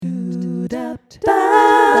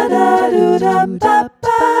da du da ba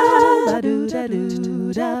ba du da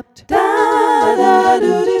du da da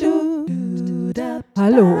du da.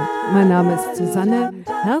 Hallo, mein Name ist Susanne.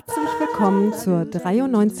 Herzlich willkommen zur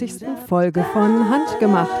 93. Folge von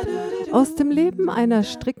Handgemacht aus dem Leben einer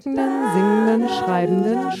strickenden, singenden,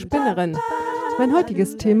 schreibenden Spinnerin. Mein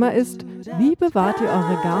heutiges Thema ist: Wie bewahrt ihr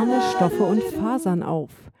eure Garne, Stoffe und Fasern auf?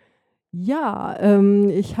 Ja,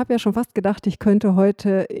 ich habe ja schon fast gedacht, ich könnte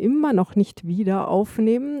heute immer noch nicht wieder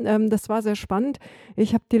aufnehmen. Das war sehr spannend.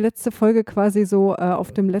 Ich habe die letzte Folge quasi so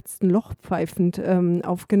auf dem letzten Loch pfeifend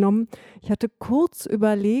aufgenommen. Ich hatte kurz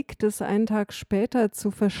überlegt, es einen Tag später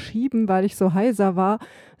zu verschieben, weil ich so heiser war.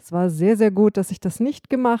 Es war sehr, sehr gut, dass ich das nicht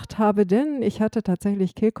gemacht habe, denn ich hatte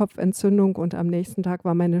tatsächlich Kehlkopfentzündung und am nächsten Tag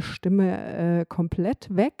war meine Stimme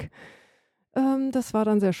komplett weg. Das war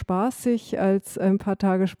dann sehr spaßig, als ein paar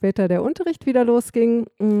Tage später der Unterricht wieder losging.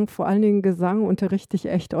 Vor allen Dingen Gesang unterrichte ich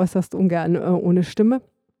echt äußerst ungern ohne Stimme.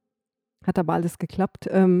 Hat aber alles geklappt.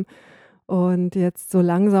 Und jetzt so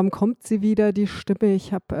langsam kommt sie wieder, die Stimme.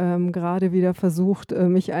 Ich habe gerade wieder versucht,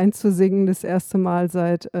 mich einzusingen, das erste Mal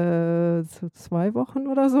seit so 2 Wochen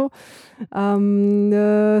oder so.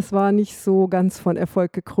 Es war nicht so ganz von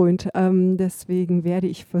Erfolg gekrönt. Deswegen werde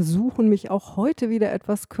ich versuchen, mich auch heute wieder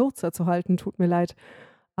etwas kürzer zu halten. Tut mir leid,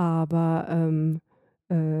 aber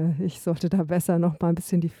ich sollte da besser noch mal ein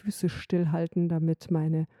bisschen die Füße stillhalten, damit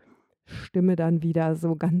meine Stimme dann wieder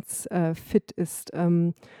so ganz fit ist.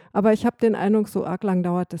 Aber ich habe den Eindruck, so arg lang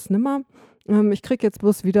dauert das nimmer. Ich kriege jetzt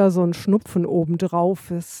bloß wieder so einen Schnupfen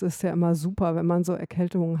obendrauf. Es ist ja immer super, wenn man so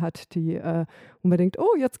Erkältungen hat, und man denkt,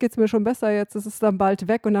 oh, jetzt geht es mir schon besser, jetzt ist es dann bald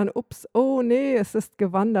weg und dann, ups, oh nee, es ist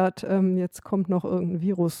gewandert. Jetzt kommt noch irgendein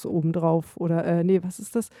Virus obendrauf. Oder nee, was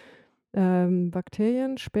ist das?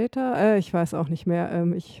 Bakterien später? Ich weiß auch nicht mehr.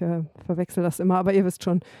 Ich verwechsel das immer, aber ihr wisst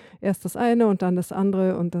schon, erst das eine und dann das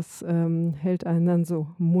andere und das hält einen dann so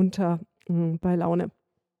munter bei Laune.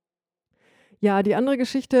 Ja, die andere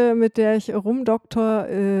Geschichte, mit der ich rumdoktor,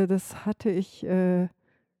 das hatte ich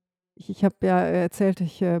habe ja erzählt,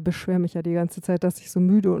 ich beschwere mich ja die ganze Zeit, dass ich so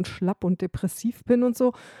müde und schlapp und depressiv bin und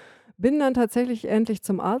so. Bin dann tatsächlich endlich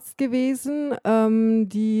zum Arzt gewesen,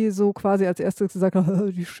 die so quasi als Erstes gesagt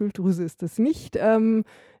hat, die Schilddrüse ist es nicht.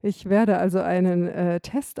 Ich werde also einen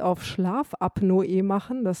Test auf Schlafapnoe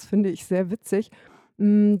machen. Das finde ich sehr witzig,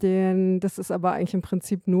 denn das ist aber eigentlich im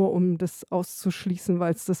Prinzip nur, um das auszuschließen,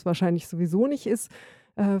 weil es das wahrscheinlich sowieso nicht ist.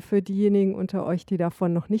 Für diejenigen unter euch, die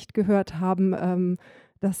davon noch nicht gehört haben,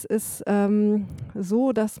 das ist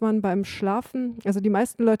so, dass man beim Schlafen, also die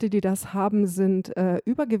meisten Leute, die das haben, sind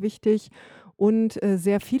übergewichtig und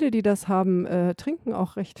sehr viele, die das haben, trinken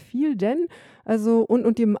auch recht viel, denn,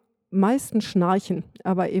 und die meisten schnarchen,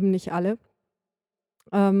 aber eben nicht alle.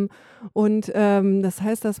 Das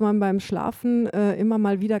heißt, dass man beim Schlafen immer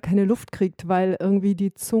mal wieder keine Luft kriegt, weil irgendwie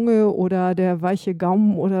die Zunge oder der weiche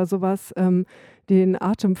Gaumen oder sowas den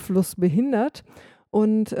Atemfluss behindert.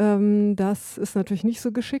 Und das ist natürlich nicht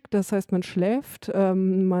so geschickt. Das heißt, man schläft,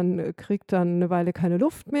 man kriegt dann eine Weile keine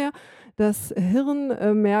Luft mehr. Das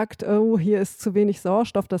Hirn merkt, oh, hier ist zu wenig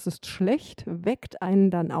Sauerstoff, das ist schlecht, weckt einen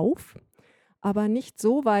dann auf. Aber nicht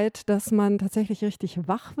so weit, dass man tatsächlich richtig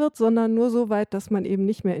wach wird, sondern nur so weit, dass man eben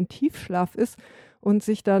nicht mehr in Tiefschlaf ist und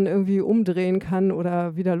sich dann irgendwie umdrehen kann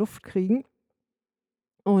oder wieder Luft kriegen.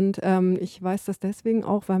 Und ich weiß das deswegen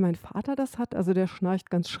auch, weil mein Vater das hat. Also der schnarcht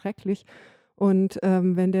ganz schrecklich. Und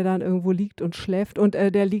wenn der dann irgendwo liegt und schläft, und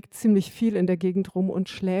der liegt ziemlich viel in der Gegend rum und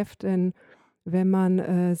schläft, denn wenn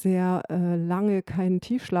man sehr lange keinen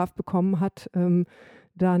Tiefschlaf bekommen hat,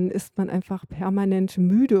 dann ist man einfach permanent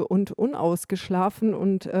müde und unausgeschlafen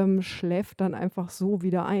und schläft dann einfach so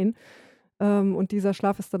wieder ein. Und dieser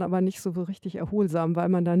Schlaf ist dann aber nicht so richtig erholsam, weil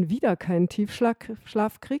man dann wieder keinen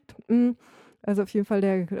Tiefschlaf kriegt. Also auf jeden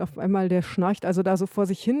Fall, auf einmal der schnarcht also da so vor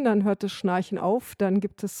sich hin, dann hört das Schnarchen auf, dann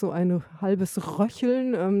gibt es so ein halbes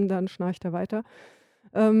Röcheln, dann schnarcht er weiter.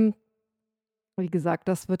 Ähm, Wie gesagt,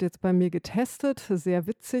 das wird jetzt bei mir getestet, sehr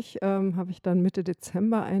witzig. Habe ich dann Mitte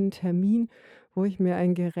Dezember einen Termin, wo ich mir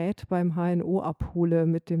ein Gerät beim HNO abhole,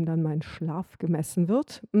 mit dem dann mein Schlaf gemessen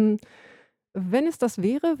wird. Wenn es das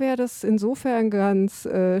wäre, wäre das insofern ganz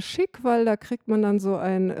schick, weil da kriegt man dann so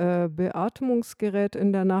ein Beatmungsgerät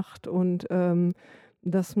in der Nacht und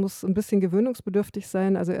das muss ein bisschen gewöhnungsbedürftig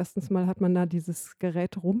sein. Also erstens mal hat man da dieses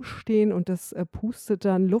Gerät rumstehen und das pustet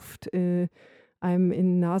dann Luft einem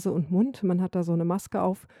in Nase und Mund. Man hat da so eine Maske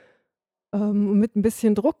auf mit ein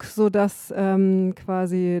bisschen Druck, sodass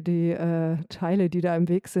quasi die Teile, die da im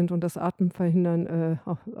Weg sind und das Atmen verhindern,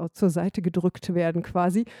 zur Seite gedrückt werden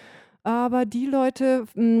quasi. Aber die Leute,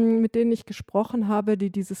 mit denen ich gesprochen habe, die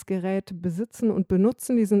dieses Gerät besitzen und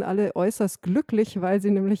benutzen, die sind alle äußerst glücklich, weil sie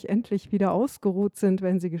nämlich endlich wieder ausgeruht sind,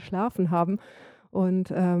 wenn sie geschlafen haben. Und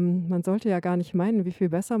man sollte ja gar nicht meinen, wie viel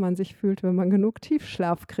besser man sich fühlt, wenn man genug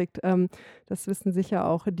Tiefschlaf kriegt. Das wissen sicher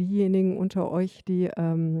auch diejenigen unter euch, die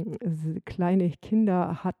kleine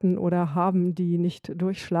Kinder hatten oder haben, die nicht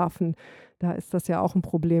durchschlafen. Da ist das ja auch ein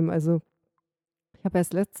Problem. Also ich habe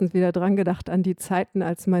erst letztens wieder dran gedacht an die Zeiten,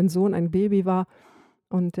 als mein Sohn ein Baby war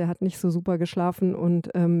und der hat nicht so super geschlafen.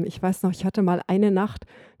 Und ich weiß noch, ich hatte mal eine Nacht,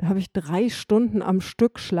 da habe ich 3 Stunden am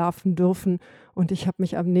Stück schlafen dürfen und ich habe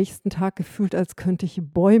mich am nächsten Tag gefühlt, als könnte ich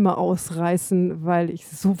Bäume ausreißen, weil ich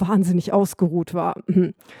so wahnsinnig ausgeruht war.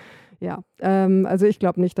 Ja, also ich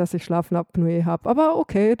glaube nicht, dass ich Schlafapnoe habe, aber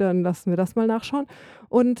okay, dann lassen wir das mal nachschauen.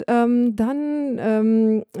 Und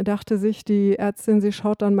dann dachte sich die Ärztin, sie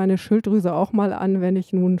schaut dann meine Schilddrüse auch mal an, wenn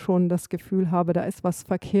ich nun schon das Gefühl habe, da ist was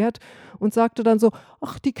verkehrt und sagte dann so,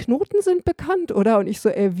 ach, die Knoten sind bekannt, oder? Und ich so,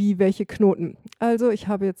 wie, welche Knoten? Also ich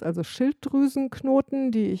habe jetzt also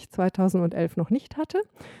Schilddrüsenknoten, die ich 2011 noch nicht hatte.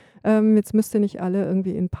 Jetzt müsst ihr nicht alle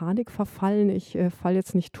irgendwie in Panik verfallen. Ich falle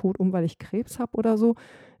jetzt nicht tot um, weil ich Krebs habe oder so.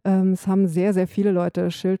 Es haben sehr, sehr viele Leute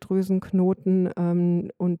Schilddrüsenknoten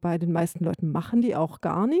und bei den meisten Leuten machen die auch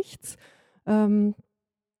gar nichts. Ähm,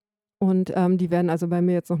 die werden also bei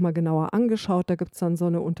mir jetzt nochmal genauer angeschaut. Da gibt es dann so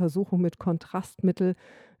eine Untersuchung mit Kontrastmittel,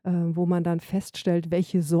 wo man dann feststellt,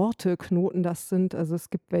 welche Sorte Knoten das sind. Also es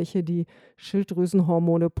gibt welche, die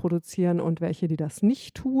Schilddrüsenhormone produzieren und welche, die das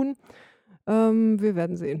nicht tun. Wir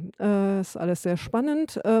werden sehen. Ist alles sehr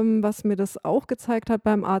spannend. Was mir das auch gezeigt hat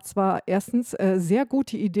beim Arzt war erstens sehr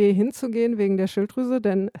gute Idee hinzugehen wegen der Schilddrüse,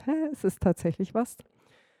 denn es ist tatsächlich was.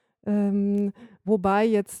 Wobei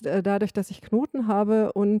jetzt dadurch, dass ich Knoten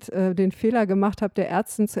habe und den Fehler gemacht habe, der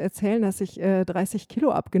Ärztin zu erzählen, dass ich 30 Kilo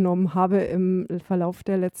abgenommen habe im Verlauf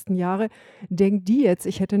der letzten Jahre, denkt die jetzt,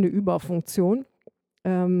 ich hätte eine Überfunktion.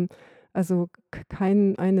 Also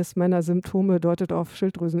kein eines meiner Symptome deutet auf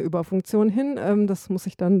Schilddrüsenüberfunktion hin. Das muss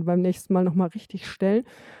ich dann beim nächsten Mal nochmal richtig stellen.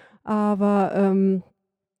 Aber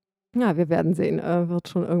ja, wir werden sehen. Wird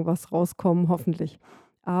schon irgendwas rauskommen, hoffentlich.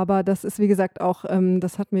 Aber das ist, wie gesagt, auch,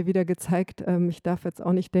 das hat mir wieder gezeigt, ich darf jetzt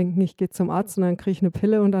auch nicht denken, ich gehe zum Arzt und dann kriege ich eine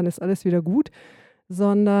Pille und dann ist alles wieder gut,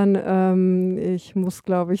 sondern ich muss,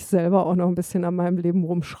 glaube ich, selber auch noch ein bisschen an meinem Leben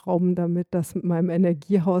rumschrauben, damit das mit meinem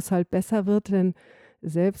Energiehaushalt besser wird. Denn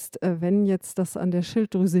selbst wenn jetzt das an der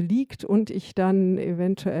Schilddrüse liegt und ich dann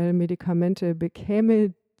eventuell Medikamente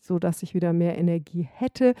bekäme, sodass ich wieder mehr Energie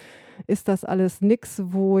hätte, ist das alles nichts,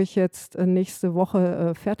 wo ich jetzt nächste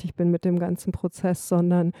Woche fertig bin mit dem ganzen Prozess,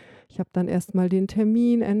 sondern ich habe dann erstmal den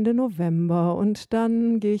Termin Ende November und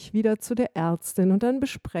dann gehe ich wieder zu der Ärztin und dann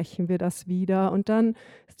besprechen wir das wieder und dann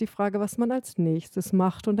ist die Frage, was man als nächstes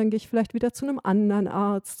macht und dann gehe ich vielleicht wieder zu einem anderen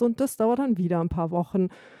Arzt und das dauert dann wieder ein paar Wochen.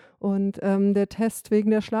 Und der Test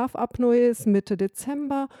wegen der Schlafapnoe ist Mitte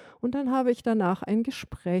Dezember und dann habe ich danach ein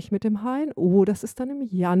Gespräch mit dem HNO, das ist dann im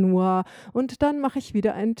Januar und dann mache ich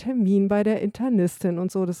wieder einen Termin bei der Internistin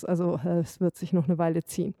und so. Das wird sich noch eine Weile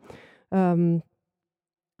ziehen.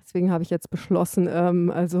 Deswegen habe ich jetzt beschlossen,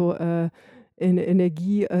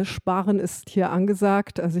 Energie sparen ist hier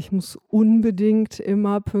angesagt. Also ich muss unbedingt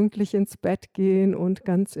immer pünktlich ins Bett gehen und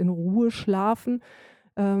ganz in Ruhe schlafen.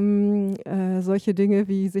 Solche Dinge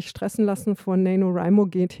wie sich stressen lassen von NaNoWriMo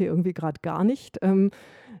geht hier irgendwie gerade gar nicht.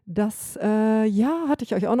 Ja, hatte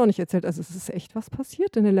ich euch auch noch nicht erzählt. Also es ist echt was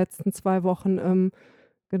passiert in den letzten 2 Wochen.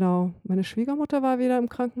 Genau, meine Schwiegermutter war wieder im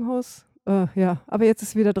Krankenhaus. Ja, aber jetzt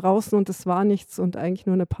ist wieder draußen und es war nichts und eigentlich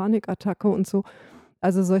nur eine Panikattacke und so.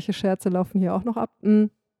 Also solche Scherze laufen hier auch noch ab.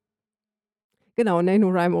 Genau,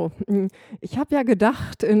 NaNoWriMo. Ich habe ja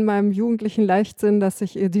gedacht in meinem jugendlichen Leichtsinn, dass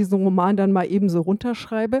ich diesen Roman dann mal ebenso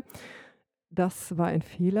runterschreibe. Das war ein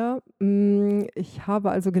Fehler. Ich habe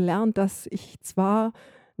also gelernt, dass ich zwar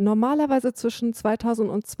normalerweise zwischen 2.000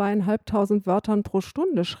 und 2.500 Wörtern pro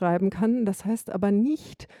Stunde schreiben kann. Das heißt aber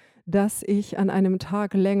nicht, dass ich an einem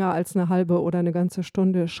Tag länger als eine halbe oder eine ganze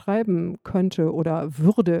Stunde schreiben könnte oder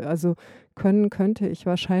würde. Also können könnte ich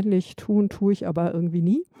wahrscheinlich, tue ich aber irgendwie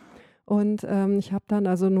nie. Und ich habe dann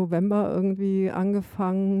also November irgendwie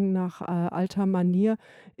angefangen, nach alter Manier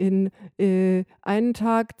in einen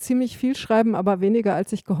Tag ziemlich viel schreiben, aber weniger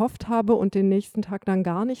als ich gehofft habe und den nächsten Tag dann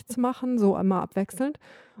gar nichts machen, so immer abwechselnd.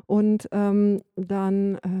 Und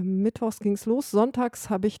dann mittwochs ging es los. Sonntags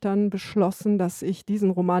habe ich dann beschlossen, dass ich diesen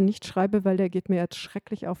Roman nicht schreibe, weil der geht mir jetzt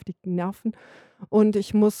schrecklich auf die Nerven und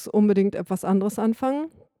ich muss unbedingt etwas anderes anfangen.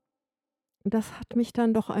 Das hat mich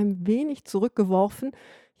dann doch ein wenig zurückgeworfen.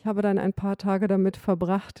 Ich habe dann ein paar Tage damit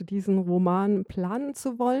verbracht, diesen Roman planen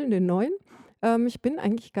zu wollen, den neuen. Ich bin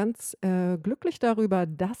eigentlich ganz glücklich darüber,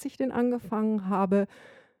 dass ich den angefangen habe.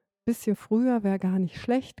 Bisschen früher wäre gar nicht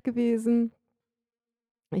schlecht gewesen.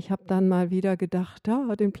 Ich habe dann mal wieder gedacht,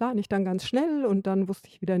 ja, den plane ich dann ganz schnell und dann wusste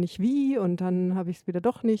ich wieder nicht wie und dann habe ich es wieder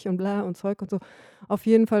doch nicht und bla und Zeug und so. Auf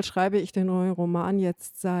jeden Fall schreibe ich den neuen Roman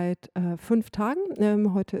jetzt seit 5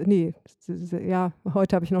 Tagen. Heute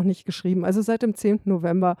habe ich noch nicht geschrieben, also seit dem 10.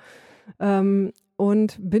 November.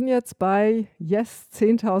 Und bin jetzt bei, yes,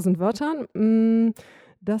 10.000 Wörtern.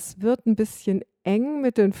 Das wird ein bisschen eng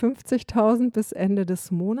mit den 50.000 bis Ende des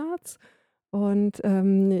Monats. Und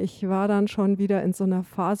ich war dann schon wieder in so einer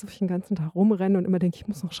Phase, wo ich den ganzen Tag rumrenne und immer denke, ich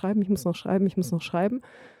muss noch schreiben, ich muss noch schreiben, ich muss noch schreiben.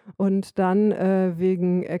 Und dann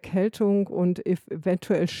wegen Erkältung und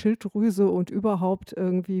eventuell Schilddrüse und überhaupt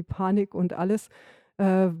irgendwie Panik und alles,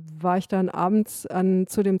 war ich dann abends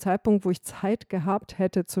zu dem Zeitpunkt, wo ich Zeit gehabt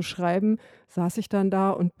hätte zu schreiben, saß ich dann da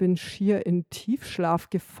und bin schier in Tiefschlaf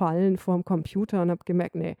gefallen vorm Computer und habe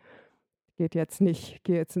gemerkt, nee, geht jetzt nicht, ich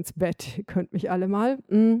gehe jetzt ins Bett, ihr könnt mich alle mal.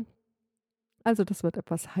 Also das wird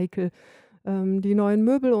etwas heikel. Die neuen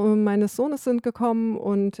Möbel meines Sohnes sind gekommen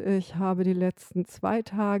und ich habe die letzten 2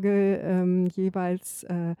 Tage jeweils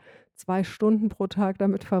 2 Stunden pro Tag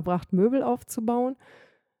damit verbracht, Möbel aufzubauen.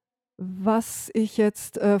 Was ich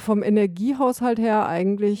jetzt vom Energiehaushalt her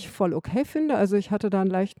eigentlich voll okay finde. Also ich hatte da einen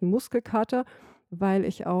leichten Muskelkater, weil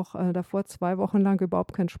ich auch davor 2 Wochen lang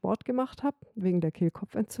überhaupt keinen Sport gemacht habe, wegen der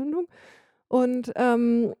Kehlkopfentzündung. Und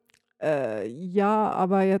ja,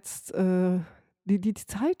 aber jetzt die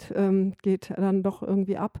Zeit geht dann doch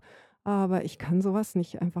irgendwie ab. Aber ich kann sowas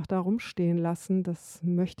nicht einfach da rumstehen lassen. Das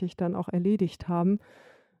möchte ich dann auch erledigt haben.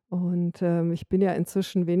 Und ich bin ja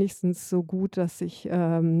inzwischen wenigstens so gut, dass ich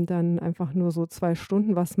dann einfach nur so 2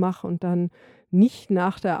 Stunden was mache und dann nicht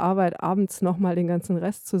nach der Arbeit abends nochmal den ganzen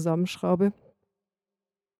Rest zusammenschraube.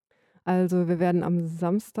 Also wir werden am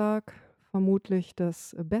Samstag vermutlich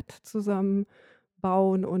das Bett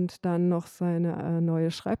zusammenbauen und dann noch seine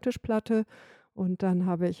neue Schreibtischplatte. Und dann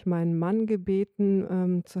habe ich meinen Mann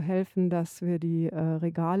gebeten, zu helfen, dass wir die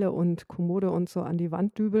Regale und Kommode und so an die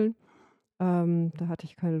Wand dübeln. Da hatte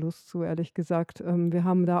ich keine Lust zu, ehrlich gesagt. Wir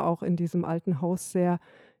haben da auch in diesem alten Haus sehr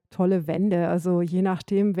tolle Wände. Also je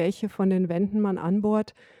nachdem, welche von den Wänden man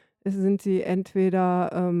anbohrt, sind sie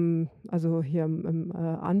entweder, also hier im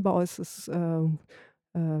Anbau ist es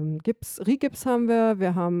Gips, Rigips haben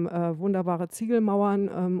wir haben wunderbare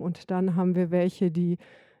Ziegelmauern und dann haben wir welche, die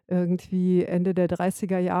irgendwie Ende der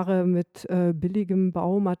 30er Jahre mit billigem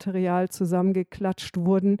Baumaterial zusammengeklatscht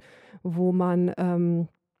wurden, wo man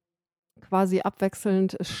quasi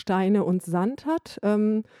abwechselnd Steine und Sand hat.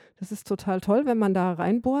 Das ist total toll, wenn man da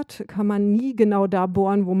reinbohrt, kann man nie genau da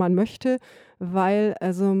bohren, wo man möchte, weil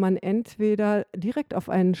also man entweder direkt auf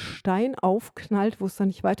einen Stein aufknallt, wo es dann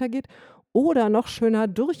nicht weitergeht, oder noch schöner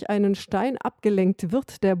durch einen Stein abgelenkt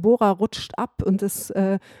wird. Der Bohrer rutscht ab und es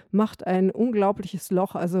macht ein unglaubliches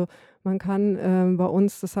Loch. Also man kann bei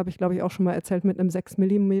uns, das habe ich glaube ich auch schon mal erzählt, mit einem 6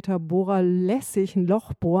 Millimeter Bohrer lässig ein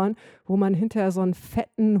Loch bohren, wo man hinterher so einen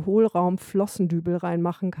fetten Hohlraum-Flossendübel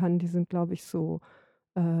reinmachen kann. Die sind, glaube ich, so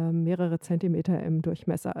mehrere Zentimeter im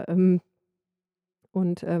Durchmesser.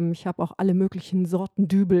 Und ich habe auch alle möglichen Sorten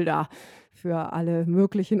Dübel da für alle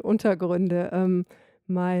möglichen Untergründe.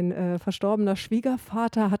 Mein verstorbener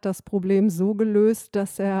Schwiegervater hat das Problem so gelöst,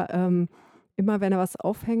 dass er immer, wenn er was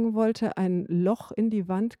aufhängen wollte, ein Loch in die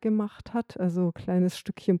Wand gemacht hat, also ein kleines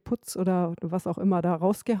Stückchen Putz oder was auch immer da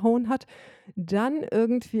rausgehauen hat, dann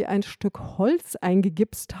irgendwie ein Stück Holz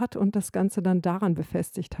eingegipst hat und das Ganze dann daran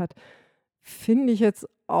befestigt hat. Finde ich jetzt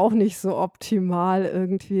auch nicht so optimal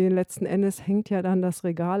irgendwie. Letzten Endes hängt ja dann das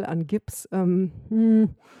Regal an Gips.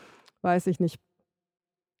 Weiß ich nicht.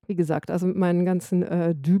 Wie gesagt, also mit meinen ganzen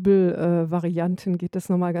Dübel-Varianten geht das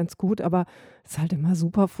nochmal ganz gut, aber es ist halt immer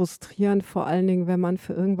super frustrierend, vor allen Dingen, wenn man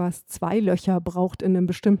für irgendwas 2 Löcher braucht in einem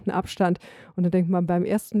bestimmten Abstand. Und dann denkt man beim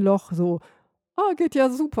ersten Loch so, ah, geht ja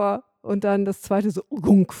super. Und dann das zweite so,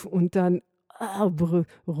 gunk. Und dann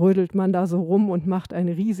rödelt man da so rum und macht ein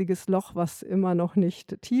riesiges Loch, was immer noch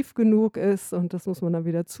nicht tief genug ist. Und das muss man dann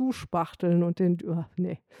wieder zuspachteln und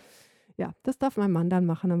nee. Ja, das darf mein Mann dann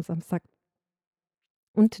machen am Samstag.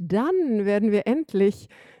 Und dann werden wir endlich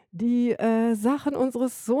die Sachen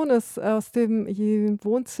unseres Sohnes aus dem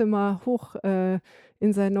Wohnzimmer hoch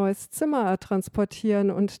in sein neues Zimmer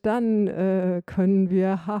transportieren. Und dann können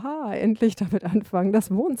wir, haha, endlich damit anfangen,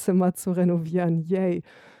 das Wohnzimmer zu renovieren. Yay.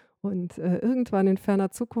 Und irgendwann in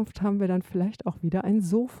ferner Zukunft haben wir dann vielleicht auch wieder ein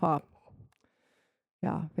Sofa.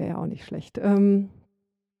 Ja, wäre ja auch nicht schlecht.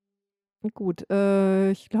 Gut,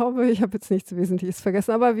 ich glaube, ich habe jetzt nichts Wesentliches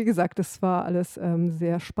vergessen, aber wie gesagt, das war alles,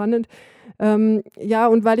 sehr spannend. Ja,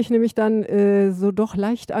 und weil ich nämlich dann, so doch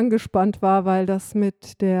leicht angespannt war, weil das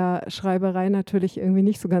mit der Schreiberei natürlich irgendwie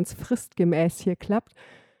nicht so ganz fristgemäß hier klappt,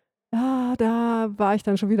 da war ich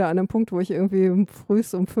dann schon wieder an 'nem Punkt, wo ich irgendwie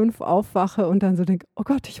frühs um 5 aufwache und dann so denke: „Oh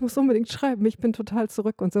Gott, ich muss unbedingt schreiben, ich bin total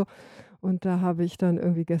zurück" und so. Und da habe ich dann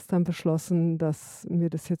irgendwie gestern beschlossen, dass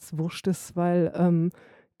mir das jetzt wurscht ist, weil,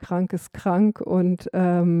 krank ist krank und,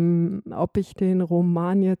 ob ich den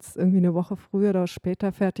Roman jetzt irgendwie eine Woche früher oder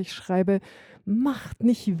später fertig schreibe, macht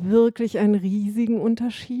nicht wirklich einen riesigen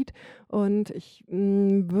Unterschied. Und ich,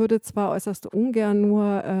 würde zwar äußerst ungern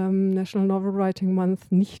nur, National Novel Writing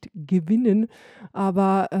Month nicht gewinnen,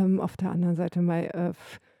 aber, auf der anderen Seite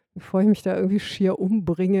bevor ich mich da irgendwie schier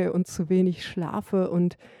umbringe und zu wenig schlafe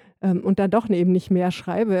und dann doch eben nicht mehr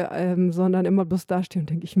schreibe, sondern immer bloß dastehe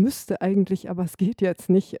und denke: „Ich müsste eigentlich, aber es geht jetzt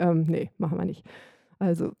nicht." Ne, machen wir nicht.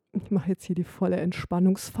 Also, ich mache jetzt hier die volle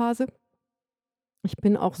Entspannungsphase. Ich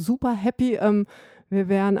bin auch super happy. Wir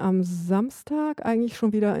wären am Samstag eigentlich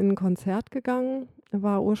schon wieder in 'n Konzert gegangen,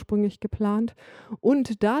 war ursprünglich geplant.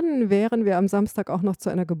 Und dann wären wir am Samstag auch noch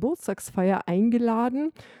zu einer Geburtstagsfeier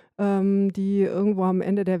eingeladen, die irgendwo am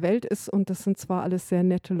Ende der Welt ist. Und das sind zwar alles sehr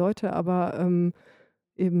nette Leute, aber,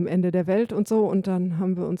 eben Ende der Welt und so. Und dann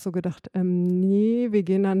haben wir uns so gedacht, ne, wir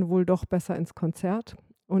gehen dann wohl doch besser ins Konzert.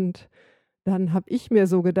 Und dann habe ich mir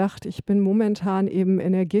so gedacht, ich bin momentan eben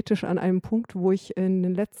energetisch an einem Punkt, wo ich in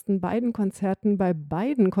den letzten beiden Konzerten bei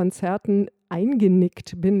beiden Konzerten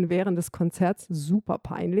eingenickt bin während des Konzerts, super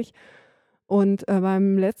peinlich. Und,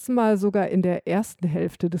 beim letzten Mal sogar in der ersten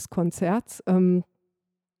Hälfte des Konzerts.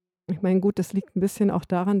 Ich meine, gut, das liegt ein bisschen auch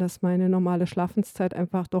daran, dass meine normale Schlafenszeit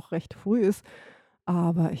einfach doch recht früh ist.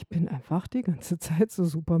 Aber ich bin einfach die ganze Zeit so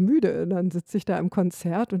super müde. Dann sitze ich da im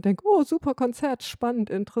Konzert und denke: „Oh, super Konzert,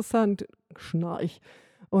 spannend, interessant", schnarche.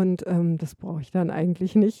 Und, das brauche ich dann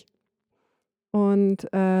eigentlich nicht. Und,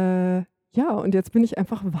 ja, und jetzt bin ich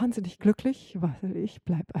einfach wahnsinnig glücklich, weil ich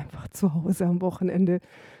bleibe einfach zu Hause am Wochenende.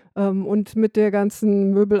 Und mit der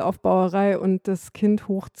ganzen Möbelaufbauerei und das Kind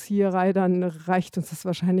Hochzieherei, dann reicht uns das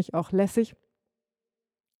wahrscheinlich auch lässig.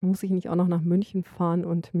 Muss ich nicht auch noch nach München fahren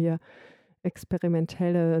und mir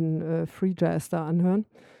experimentellen, Free Jazz da anhören.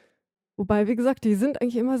 Wobei, wie gesagt, die sind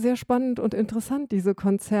eigentlich immer sehr spannend und interessant, diese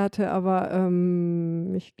Konzerte, aber,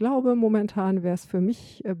 ich glaube, momentan wäre es für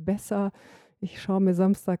mich, besser, ich schaue mir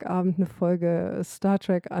Samstagabend eine Folge Star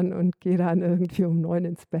Trek an und gehe dann irgendwie um 9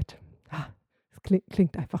 ins Bett. Das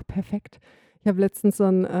klingt einfach perfekt. Ich habe letztens so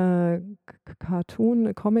 'n,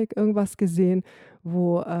 Cartoon, Comic, irgendwas gesehen,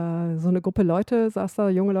 wo, so eine Gruppe Leute saß da,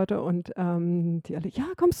 junge Leute und, die alle: „Ja,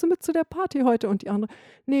 kommst du mit zu der Party heute?" Und die andere: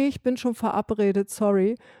 „Ne, ich bin schon verabredet,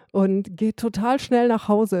 sorry." Und geht total schnell nach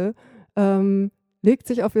Hause, legt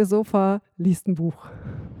sich auf ihr Sofa, liest ein Buch.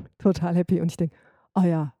 Total happy und ich denke: „Oh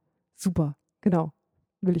ja, super, genau,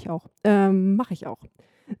 will ich auch." Mache ich auch.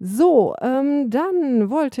 So,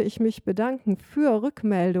 dann wollte ich mich bedanken für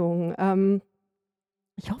Rückmeldungen.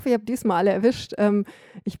 Ich hoffe, ihr habt diesmal alle erwischt.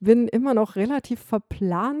 Ich bin immer noch relativ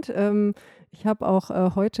verplant. Ich habe auch,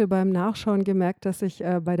 heute beim Nachschauen gemerkt, dass ich,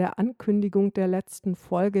 bei der Ankündigung der letzten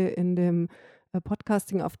Folge in dem,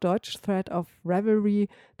 Podcasting auf Deutsch Thread auf Ravelry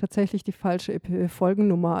tatsächlich die falsche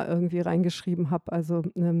Folgennummer irgendwie reingeschrieben habe. Also,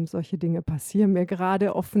 solche Dinge passieren mir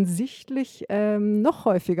gerade offensichtlich, noch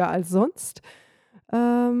häufiger als sonst.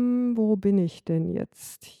 Wo bin ich denn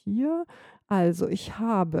jetzt hier? Also, ich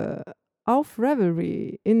habe auf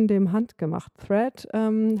Ravelry in dem Handgemacht-Thread,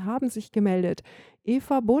 haben sich gemeldet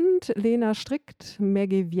Eva Bund, Lena Strickt,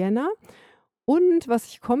 Maggie Vienna und was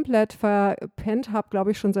ich komplett verpennt habe,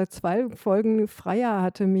 glaube ich, schon seit 2 Folgen, Freya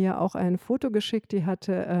hatte mir auch ein Foto geschickt, die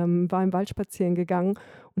war im Wald spazieren gegangen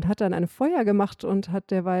und hat dann ein Feuer gemacht und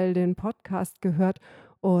hat derweil den Podcast gehört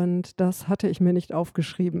und das hatte ich mir nicht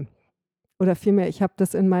aufgeschrieben. Oder vielmehr, ich habe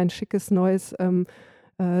das in mein schickes neues,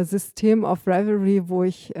 System auf Ravelry, wo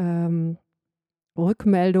ich,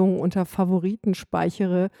 Rückmeldungen unter Favoriten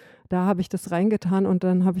speichere. Da habe ich das reingetan und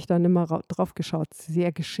dann habe ich dann immer drauf geschaut.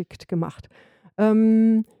 Sehr geschickt gemacht.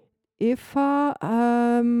 Ähm,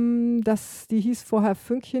 Eva, die hieß vorher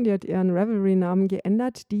Fünkchen, die hat ihren Ravelry-Namen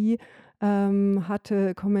geändert. Die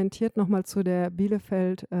hatte kommentiert nochmal zu der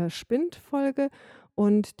Bielefeld-Spind-Folge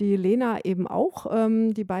und die Lena eben auch.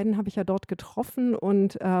 Die beiden habe ich ja dort getroffen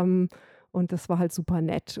und das war halt super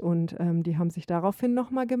nett und die haben sich daraufhin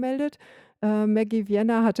nochmal gemeldet. Maggie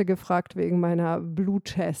Vienna hatte gefragt wegen meiner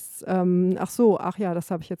Bluttests. Ach ja, das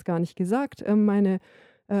habe ich jetzt gar nicht gesagt.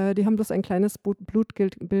 Die haben bloß ein kleines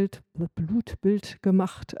Blutbild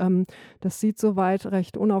gemacht. Das sieht soweit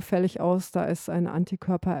recht unauffällig aus. Da ist ein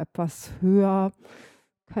Antikörper etwas höher.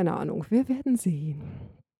 Keine Ahnung, wir werden sehen.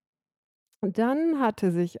 Und dann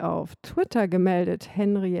hatte sich auf Twitter gemeldet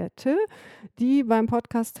Henriette, die beim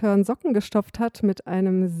Podcast hören Socken gestopft hat mit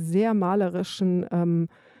einem sehr malerischen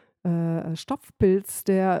Stoffpilz,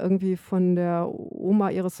 der irgendwie von der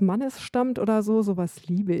Oma ihres Mannes stammt oder so. Sowas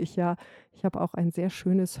liebe ich ja. Ich habe auch ein sehr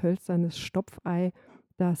schönes hölzernes Stopfei,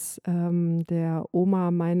 das der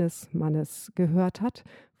Oma meines Mannes gehört hat.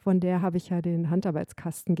 Von der habe ich ja den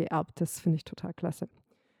Handarbeitskasten geerbt. Das finde ich total klasse.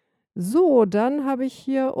 So, dann habe ich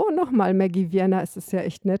hier, oh, nochmal Maggie Vienna, es ist ja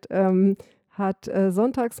echt nett, hat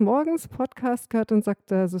sonntags morgens Podcast gehört und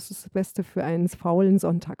sagt, das ist das Beste für einen faulen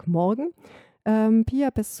Sonntagmorgen.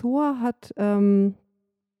 Pia Pessoa hat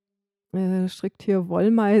strickt hier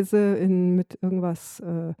Wollmeise mit irgendwas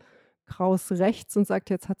kraus rechts und sagt,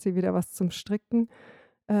 jetzt hat sie wieder was zum Stricken,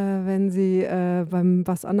 wenn sie beim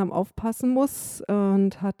was anderem aufpassen muss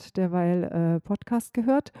und hat derweil Podcast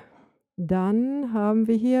gehört. Dann haben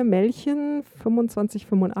wir hier Melchen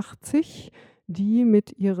 2585, die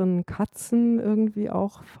mit ihren Katzen irgendwie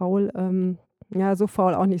auch faul, ja, so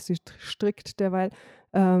faul auch nicht, sie strickt derweil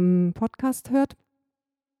Podcast hört.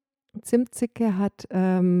 Zimtzicke hat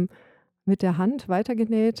mit der Hand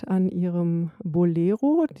weitergenäht an ihrem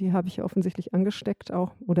Bolero. Die habe ich offensichtlich angesteckt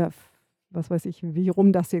auch oder was weiß ich, wie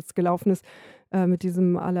rum das jetzt gelaufen ist, mit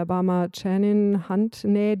diesem Alabama Channing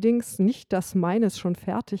Handnähdings. Nicht, dass meines schon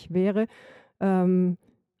fertig wäre.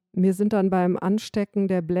 Mir sind dann beim Anstecken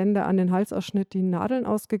der Blende an den Halsausschnitt die Nadeln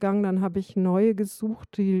ausgegangen. Dann habe ich neue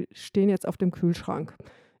gesucht, die stehen jetzt auf dem Kühlschrank.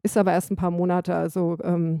 Ist aber erst ein paar Monate, also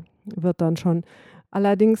wird dann schon.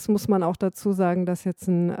 Allerdings muss man auch dazu sagen, dass jetzt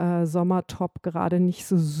ein Sommertop gerade nicht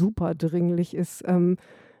so super dringlich ist.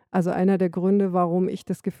 Also einer der Gründe, warum ich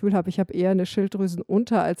das Gefühl habe, ich habe eher eine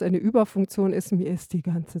Schilddrüsenunter- als eine Überfunktion ist, mir ist die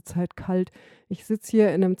ganze Zeit kalt. Ich sitze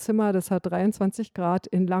hier in einem Zimmer, das hat 23 Grad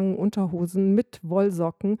in langen Unterhosen mit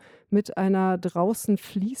Wollsocken, mit einer draußen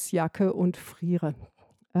Fleecejacke und friere.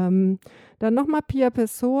 Dann nochmal Pia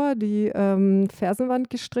Pessoa, die Fersenwand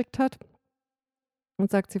gestrickt hat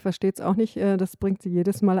und sagt, sie versteht es auch nicht. Das bringt sie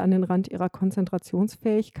jedes Mal an den Rand ihrer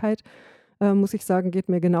Konzentrationsfähigkeit. Muss ich sagen, geht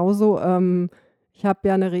mir genauso. Ich habe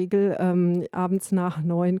ja eine Regel, abends nach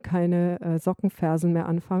 9 keine Sockenfersen mehr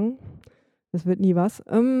anfangen. Das wird nie was.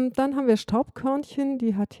 Dann haben wir Staubkörnchen,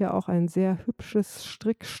 die hat hier auch ein sehr hübsches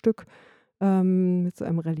Strickstück mit so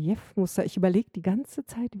einem Reliefmuster. Ich überlege die ganze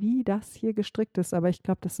Zeit, wie das hier gestrickt ist, aber ich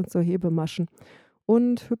glaube, das sind so Hebemaschen.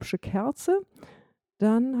 Und hübsche Kerze.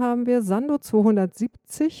 Dann haben wir Sando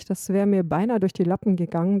 270, das wäre mir beinahe durch die Lappen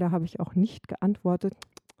gegangen, da habe ich auch nicht geantwortet.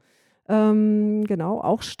 Genau,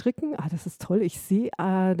 auch stricken. Ah, das ist toll. Ich sehe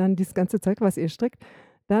dann dieses ganze Zeug, was ihr strickt.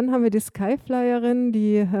 Dann haben wir die Skyflyerin,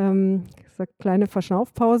 die sagt, kleine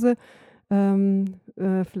Verschnaufpause.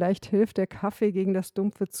 Vielleicht hilft der Kaffee gegen das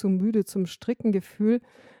dumpfe zu müde zum Stricken-Gefühl.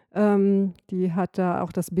 Die hat da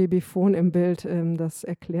auch das Babyphon im Bild. Das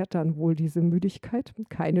erklärt dann wohl diese Müdigkeit.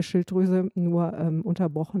 Keine Schilddrüse, nur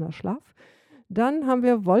unterbrochener Schlaf. Dann haben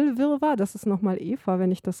wir Wollwirrwarr, das ist nochmal Eva, wenn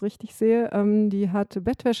ich das richtig sehe. Die hat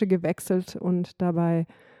Bettwäsche gewechselt und dabei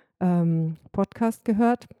Podcast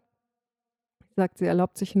gehört. Sagt, sie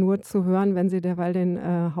erlaubt sich nur zu hören, wenn sie derweil den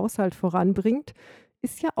Haushalt voranbringt.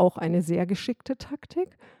 Ist ja auch eine sehr geschickte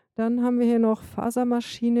Taktik. Dann haben wir hier noch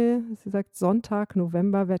Fasermaschine. Sie sagt Sonntag,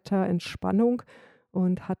 Novemberwetter, Entspannung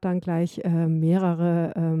und hat dann gleich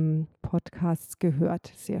mehrere Podcasts gehört.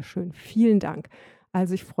 Sehr schön. Vielen Dank.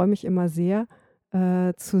 Also ich freue mich immer sehr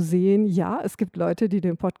zu sehen, ja, es gibt Leute, die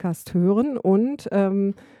den Podcast hören und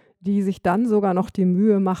die sich dann sogar noch die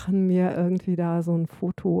Mühe machen, mir irgendwie da so ein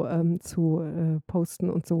Foto zu posten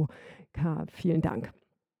und so. Ja, vielen Dank.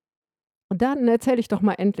 Und dann erzähle ich doch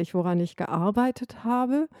mal endlich, woran ich gearbeitet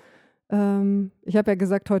habe. Ich habe ja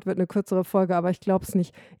gesagt, heute wird eine kürzere Folge, aber ich glaube es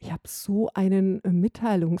nicht. Ich habe so einen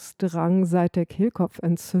Mitteilungsdrang seit der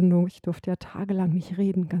Kehlkopfentzündung. Ich durfte ja tagelang nicht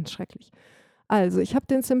reden, ganz schrecklich. Also, ich habe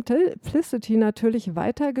den Simplicity natürlich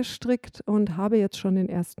weiter gestrickt und habe jetzt schon den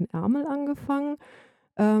ersten Ärmel angefangen.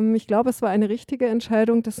 Ich glaube, es war eine richtige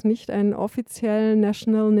Entscheidung, das nicht einen offiziellen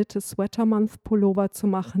National Knitted Sweater Month Pullover zu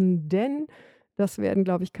machen, denn das werden,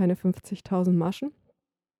 glaube ich, keine 50.000 Maschen.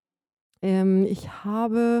 Ich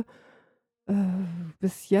habe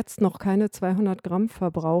bis jetzt noch keine 200 Gramm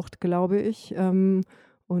verbraucht, glaube ich. Und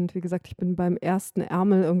wie gesagt, ich bin beim ersten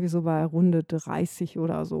Ärmel irgendwie so bei Runde 30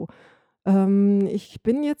 oder so. Ich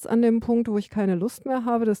bin jetzt an dem Punkt, wo ich keine Lust mehr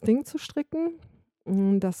habe, das Ding zu stricken.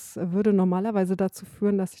 Das würde normalerweise dazu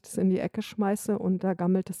führen, dass ich das in die Ecke schmeiße und da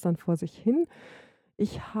gammelt es dann vor sich hin.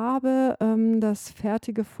 Ich habe das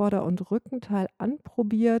fertige Vorder- und Rückenteil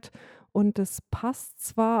anprobiert und das passt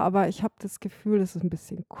zwar, aber ich habe das Gefühl, es ist ein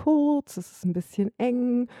bisschen kurz, es ist ein bisschen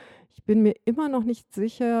eng. Ich bin mir immer noch nicht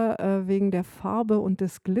sicher wegen der Farbe und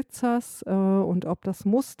des Glitzers und ob das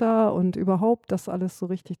Muster und überhaupt das alles so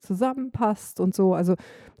richtig zusammenpasst und so. Also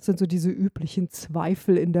das sind so diese üblichen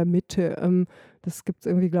Zweifel in der Mitte. Das gibt es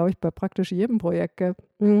irgendwie, glaube ich, bei praktisch jedem Projekt.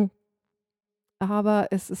 Gell? Aber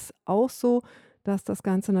es ist auch so, dass das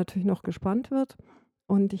Ganze natürlich noch gespannt wird.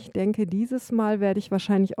 Und ich denke, dieses Mal werde ich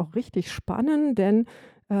wahrscheinlich auch richtig spannen, denn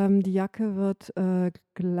die Jacke wird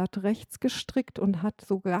glatt rechts gestrickt und hat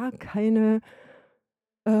so gar keine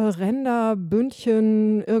Ränder,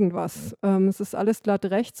 Bündchen, irgendwas. Es ist alles glatt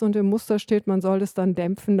rechts und im Muster steht, man soll es dann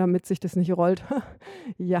dämpfen, damit sich das nicht rollt.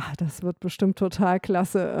 Ja, das wird bestimmt total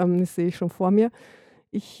klasse. Das sehe ich schon vor mir.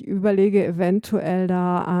 Ich überlege eventuell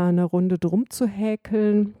da eine Runde drum zu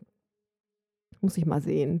häkeln. Muss ich mal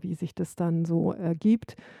sehen, wie sich das dann so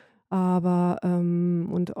ergibt. Aber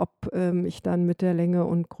und ob ich dann mit der Länge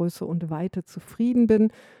und Größe und Weite zufrieden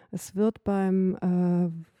bin. Es wird nach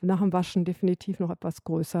dem Waschen definitiv noch etwas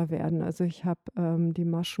größer werden. Also ich habe die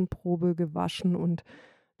Maschenprobe gewaschen und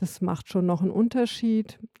das macht schon noch einen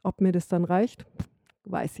Unterschied. Ob mir das dann reicht,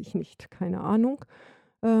 weiß ich nicht. Keine Ahnung.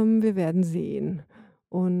 Wir werden sehen.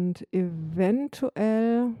 Und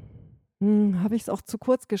eventuell habe ich es auch zu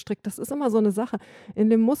kurz gestrickt. Das ist immer so eine Sache.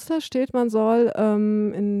 In dem Muster steht, man soll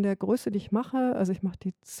in der Größe, die ich mache, also ich mache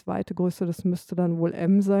die zweite Größe, das müsste dann wohl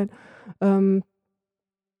M sein. Ähm,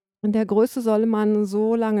 in der Größe soll man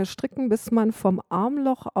so lange stricken, bis man vom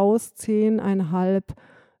Armloch aus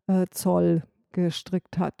 10,5 Zoll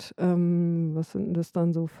gestrickt hat. Was sind das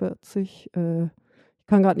dann so 40? Ich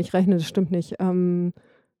kann gerade nicht rechnen, das stimmt nicht.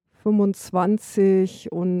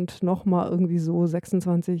 25 und nochmal irgendwie so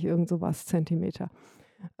 26, irgend sowas Zentimeter.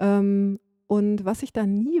 Und was ich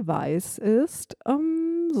dann nie weiß, ist,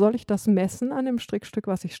 soll ich das messen an dem Strickstück,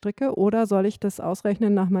 was ich stricke, oder soll ich das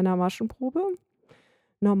ausrechnen nach meiner Maschenprobe?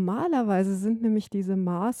 Normalerweise sind nämlich diese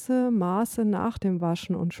Maße nach dem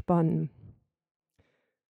Waschen und Spannen.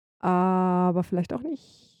 Aber vielleicht auch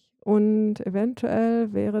nicht. Und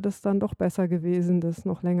eventuell wäre das dann doch besser gewesen, das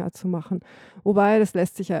noch länger zu machen. Wobei, das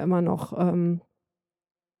lässt sich ja immer noch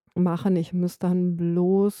machen. Ich muss dann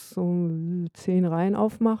bloß so 10 Reihen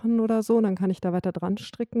aufmachen oder so, dann kann ich da weiter dran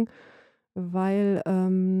stricken, weil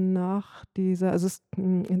nach dieser, also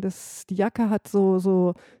die Jacke hat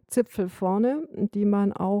so Zipfel vorne, die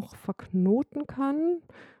man auch verknoten kann.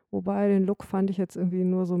 Wobei den Look fand ich jetzt irgendwie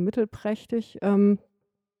nur so mittelprächtig.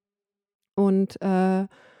 Und, äh,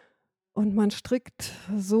 und man strickt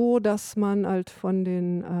so, dass man halt von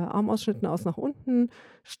den Armausschnitten aus nach unten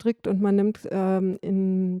strickt und man nimmt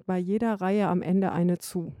bei jeder Reihe am Ende eine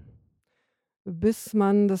zu, bis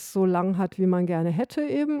man das so lang hat, wie man gerne hätte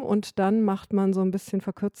eben. Und dann macht man so ein bisschen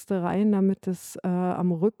verkürzte Reihen, damit es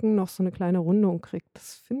am Rücken noch so eine kleine Rundung kriegt.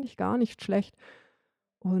 Das finde ich gar nicht schlecht.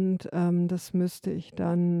 Und das müsste ich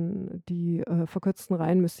dann, die verkürzten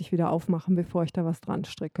Reihen müsste ich wieder aufmachen, bevor ich da was dran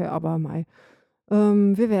stricke. Aber mei,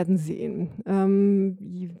 wir werden sehen.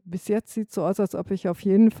 Bis jetzt sieht es so aus, als ob ich auf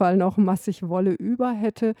jeden Fall noch massig Wolle über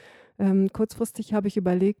hätte. Kurzfristig habe ich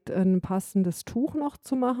überlegt, ein passendes Tuch noch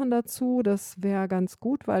zu machen dazu. Das wäre ganz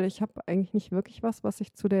gut, weil ich habe eigentlich nicht wirklich was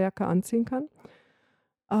ich zu der Jacke anziehen kann.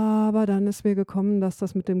 Aber dann ist mir gekommen, dass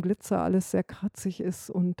das mit dem Glitzer alles sehr kratzig ist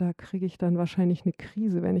und da kriege ich dann wahrscheinlich eine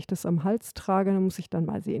Krise, wenn ich das am Hals trage, dann muss ich dann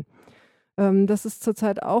mal sehen. Das ist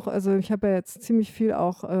zurzeit auch, also ich habe ja jetzt ziemlich viel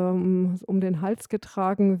auch um den Hals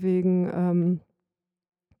getragen wegen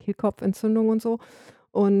Kehlkopfentzündung und so.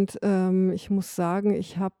 Und ich muss sagen,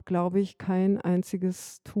 ich habe, glaube ich, kein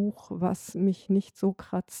einziges Tuch, was mich nicht so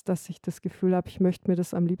kratzt, dass ich das Gefühl habe, ich möchte mir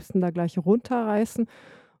das am liebsten da gleich runterreißen.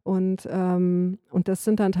 Und das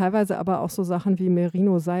sind dann teilweise aber auch so Sachen wie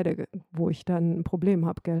Merino-Seide, wo ich dann ein Problem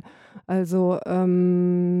habe, gell? Also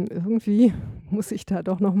irgendwie muss ich da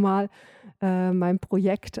doch nochmal mein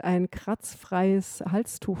Projekt, ein kratzfreies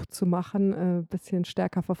Halstuch zu machen, bisschen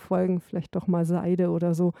stärker verfolgen, vielleicht doch mal Seide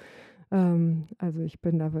oder so. Also ich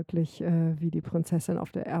bin da wirklich wie die Prinzessin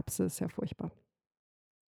auf der Erbse, ist ja furchtbar.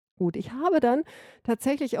 Gut, ich habe dann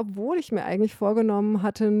tatsächlich, obwohl ich mir eigentlich vorgenommen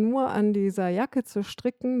hatte, nur an dieser Jacke zu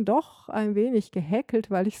stricken, doch ein wenig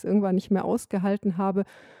gehäkelt, weil ich es irgendwann nicht mehr ausgehalten habe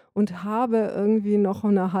und habe irgendwie noch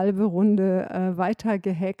eine halbe Runde weiter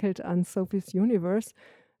gehäkelt an Sophie's Universe.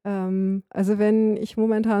 Also wenn ich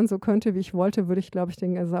momentan so könnte, wie ich wollte, würde ich, glaube ich,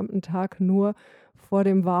 den gesamten Tag nur vor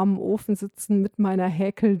dem warmen Ofen sitzen mit meiner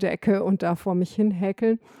Häkeldecke und da vor mich hin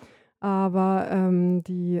häkeln. Aber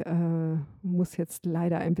die muss jetzt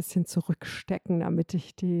leider ein bisschen zurückstecken, damit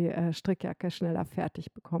ich die Strickjacke schneller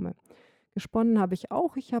fertig bekomme. Gesponnen habe ich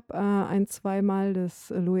auch. Ich habe ein-, zweimal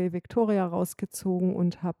das Louis Victoria rausgezogen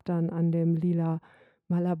und habe dann an dem lila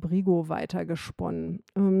Malabrigo weitergesponnen.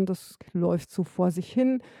 Das läuft so vor sich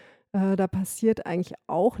hin. Da passiert eigentlich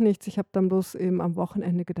auch nichts. Ich habe dann bloß eben am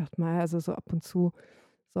Wochenende gedacht, naja, also so ab und zu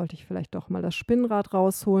sollte ich vielleicht doch mal das Spinnrad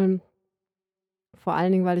rausholen. Vor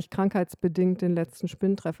allen Dingen, weil ich krankheitsbedingt den letzten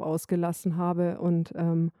Spinntreff ausgelassen habe und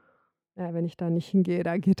ja, wenn ich da nicht hingehe,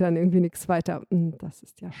 da geht dann irgendwie nichts weiter. Das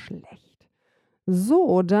ist ja schlecht.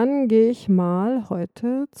 So, dann gehe ich mal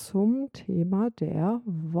heute zum Thema der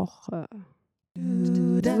Woche.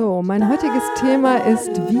 So, mein heutiges Thema ist: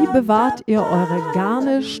 Wie bewahrt ihr eure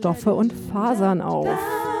Garne, Stoffe und Fasern auf?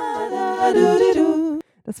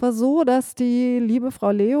 Das war so, dass die liebe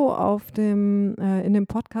Frau Leo in dem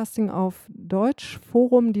Podcasting auf Deutsch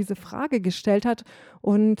Forum diese Frage gestellt hat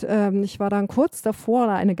und ich war dann kurz davor,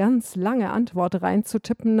 da eine ganz lange Antwort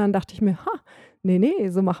reinzutippen. Dann dachte ich mir, nee,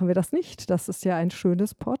 so machen wir das nicht. Das ist ja ein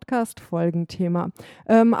schönes Podcast-Folgenthema.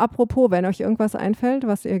 Apropos, wenn euch irgendwas einfällt,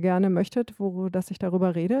 was ihr gerne möchtet, dass ich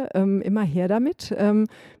darüber rede, immer her damit. Mit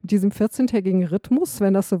diesem 14-tägigen Rhythmus,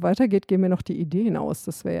 wenn das so weitergeht, gehen mir noch die Ideen aus.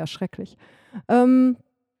 Das wäre ja schrecklich.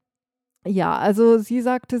 Ja, also sie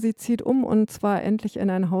sagte, sie zieht um und zwar endlich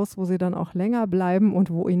in ein Haus, wo sie dann auch länger bleiben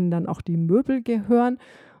und wo ihnen dann auch die Möbel gehören.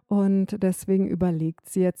 Und deswegen überlegt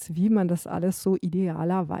sie jetzt, wie man das alles so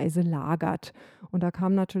idealerweise lagert. Und da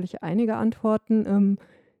kamen natürlich einige Antworten.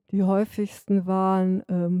 Die häufigsten waren,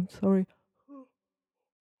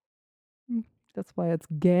 das war jetzt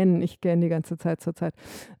Gähnen. Ich gähne die ganze Zeit zurzeit.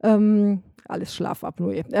 Alles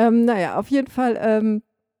Schlafapnoe. Naja, auf jeden Fall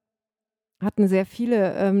hatten sehr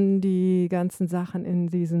viele die ganzen Sachen in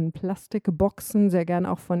diesen Plastikboxen, sehr gern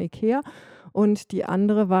auch von Ikea. Und die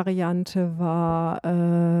andere Variante war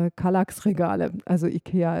Kallax-Regale. Also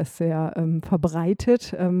Ikea ist sehr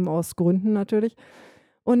verbreitet, aus Gründen natürlich.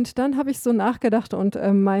 Und dann habe ich so nachgedacht und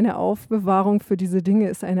meine Aufbewahrung für diese Dinge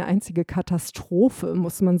ist eine einzige Katastrophe,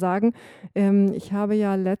 muss man sagen. Ich habe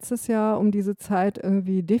ja letztes Jahr um diese Zeit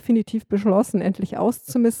irgendwie definitiv beschlossen, endlich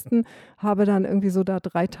auszumisten, habe dann irgendwie so da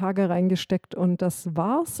 3 Tage reingesteckt und das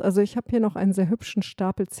war's. Also ich habe hier noch einen sehr hübschen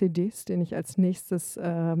Stapel CDs, den ich als nächstes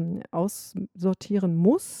aussortieren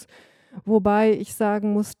muss. Wobei ich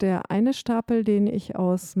sagen muss, der eine Stapel, den ich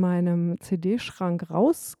aus meinem CD-Schrank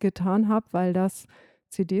rausgetan habe, weil das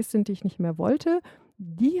CDs sind, die ich nicht mehr wollte,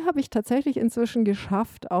 die habe ich tatsächlich inzwischen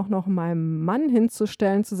geschafft, auch noch meinem Mann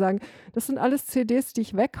hinzustellen, zu sagen, das sind alles CDs, die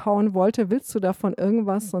ich weghauen wollte, willst du davon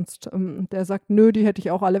irgendwas? Sonst, der sagt, nö, die hätte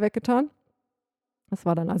ich auch alle weggetan. Das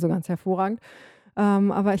war dann also ganz hervorragend.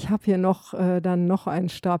 Aber ich habe hier dann noch einen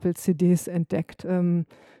Stapel CDs entdeckt.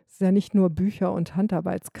 Es ist ja nicht nur Bücher und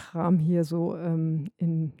Handarbeitskram hier so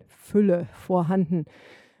in Fülle vorhanden.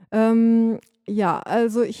 Ja,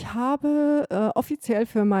 also ich habe offiziell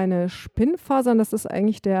für meine Spinnfasern, das ist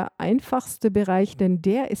eigentlich der einfachste Bereich, denn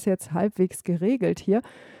der ist jetzt halbwegs geregelt hier.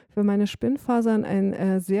 Für meine Spinnfasern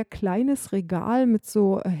ein sehr kleines Regal mit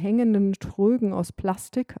so hängenden Trögen aus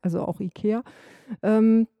Plastik, also auch Ikea.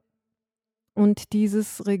 Und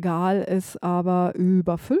dieses Regal ist aber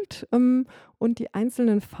überfüllt und die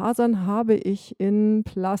einzelnen Fasern habe ich in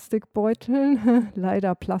Plastikbeuteln.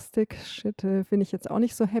 Leider Plastik, shit, finde ich jetzt auch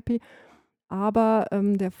nicht so happy. Aber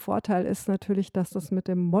der Vorteil ist natürlich, dass das mit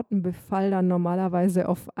dem Mottenbefall dann normalerweise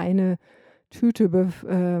auf eine Tüte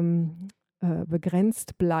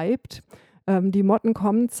begrenzt bleibt. Die Motten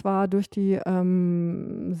kommen zwar durch die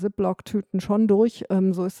Ziploc-Tüten schon durch,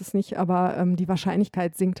 so ist es nicht, aber die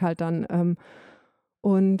Wahrscheinlichkeit sinkt halt dann.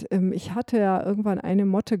 Und ich hatte ja irgendwann eine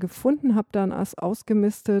Motte gefunden, habe dann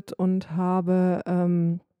ausgemistet und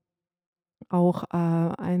habe auch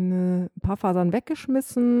ein paar Fasern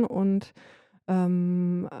weggeschmissen und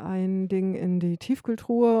ein Ding in die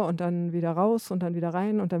Tiefkühltruhe und dann wieder raus und dann wieder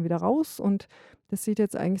rein und dann wieder raus. Und das sieht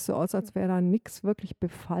jetzt eigentlich so aus, als wäre da nichts wirklich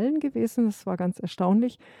befallen gewesen. Das war ganz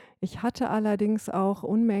erstaunlich. Ich hatte allerdings auch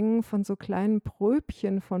Unmengen von so kleinen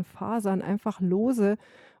Pröbchen von Fasern einfach lose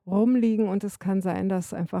rumliegen und es kann sein,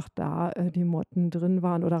 dass einfach da die Motten drin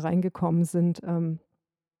waren oder reingekommen sind.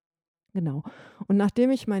 Genau. Und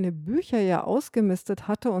nachdem ich meine Bücher ja ausgemistet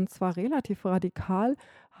hatte, und zwar relativ radikal,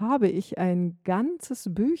 habe ich ein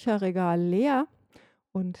ganzes Bücherregal leer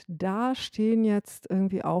und da stehen jetzt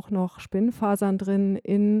irgendwie auch noch Spinnfasern drin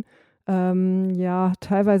in ja,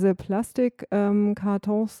 teilweise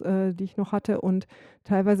Plastikkartons, die ich noch hatte und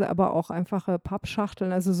teilweise aber auch einfache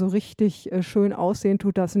Pappschachteln. Also so richtig schön aussehen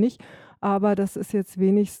tut das nicht, aber das ist jetzt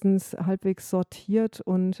wenigstens halbwegs sortiert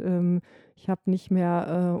und ich habe nicht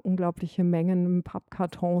mehr unglaubliche Mengen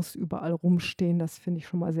Pappkartons überall rumstehen. Das finde ich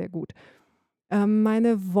schon mal sehr gut.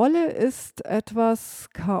 Meine Wolle ist etwas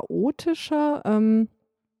chaotischer.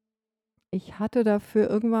 Ich hatte dafür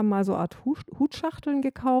irgendwann mal so Art Hutschachteln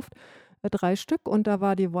gekauft, 3 Stück und da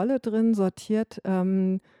war die Wolle drin sortiert.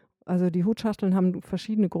 Also die Hutschachteln haben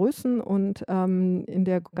verschiedene Größen und, in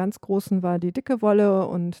der ganz großen war die dicke Wolle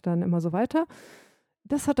und dann immer so weiter.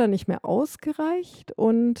 Das hat dann nicht mehr ausgereicht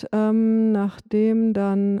und, nachdem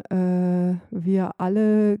dann, wir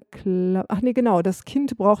alle ach ne, genau, das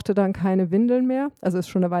Kind brauchte dann keine Windeln mehr. Also, ist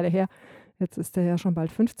schon eine Weile her. Jetzt ist der ja schon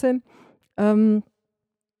bald 15. Ähm,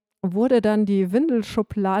 Wurde dann die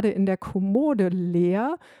Windelschublade in der Kommode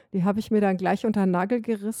leer. Die habe ich mir dann gleich unter 'n Nagel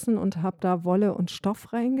gerissen und habe da Wolle und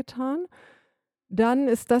Stoff reingetan. Dann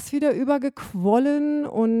ist das wieder übergequollen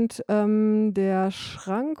und, der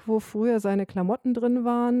Schrank, wo früher seine Klamotten drin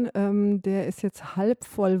waren, der ist jetzt halb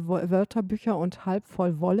voll Wörterbücher und halb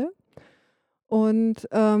voll Wolle. Und,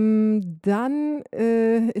 dann,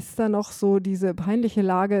 ist da noch so diese peinliche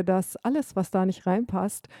Lage, dass alles, was da nicht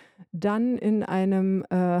reinpasst, dann in einem,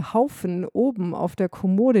 Haufen oben auf der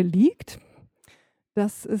Kommode liegt.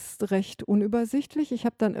 Das ist recht unübersichtlich. Ich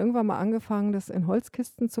habe dann irgendwann mal angefangen, das in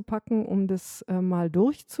Holzkisten zu packen, um das, mal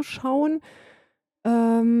durchzuschauen.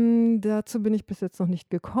 Dazu bin ich bis jetzt noch nicht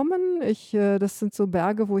gekommen. Das sind so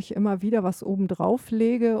Berge, wo ich immer wieder was oben drauf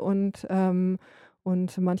lege und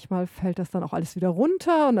manchmal fällt das dann auch alles wieder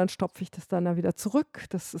runter und dann stopfe ich das dann da wieder zurück.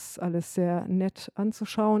 Das ist alles sehr nett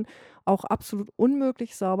anzuschauen, auch absolut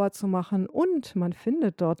unmöglich sauber zu machen und man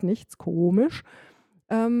findet dort nichts, komisch.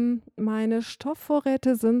 Meine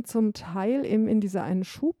Stoffvorräte sind zum Teil eben in dieser einen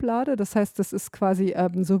Schublade. Das heißt, das ist quasi,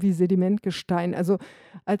 so wie Sedimentgestein. Also,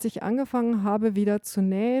 als ich angefangen habe, wieder zu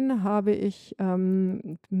nähen, habe ich,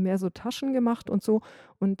 mehr so Taschen gemacht und so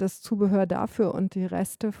und das Zubehör dafür und die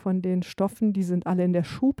Reste von den Stoffen, die sind alle in der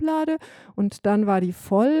Schublade und dann war die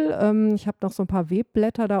voll. Ich habe noch so ein paar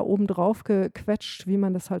Webblätter da oben drauf gequetscht, wie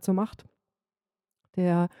man das halt so macht.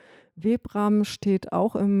 Der Webrahmen steht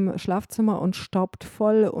auch im Schlafzimmer und staubt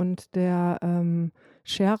voll und der,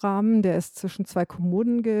 Scherrahmen, der ist zwischen 2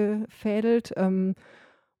 Kommoden gefädelt,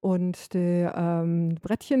 und der,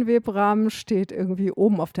 Brettchenwebrahmen steht irgendwie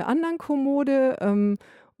oben auf der anderen Kommode,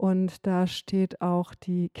 und da steht auch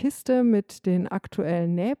die Kiste mit den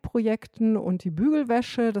aktuellen Nähprojekten und die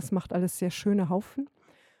Bügelwäsche. Das macht alles sehr schöne Haufen.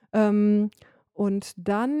 Ähm, und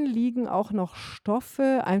dann liegen auch noch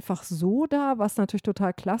Stoffe einfach so da, was natürlich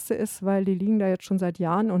total klasse ist, weil die liegen da jetzt schon seit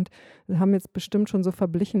Jahren und haben jetzt bestimmt schon so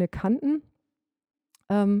verblichene Kanten.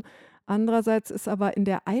 Ähm, Andererseits ist aber in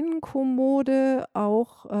der einen Kommode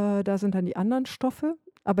auch da sind dann die anderen Stoffe,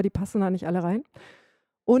 aber die passen da nicht alle rein.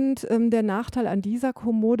 Und, der Nachteil an dieser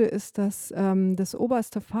Kommode ist, dass, das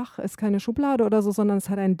oberste Fach ist keine Schublade oder so, sondern es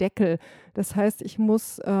hat einen Deckel. Das heißt, ich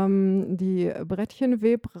muss, die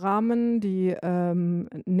Brettchenwebrahmen, die,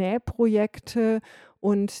 Nähprojekte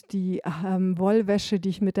und die, Wollwäsche, die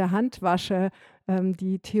ich mit der Hand wasche,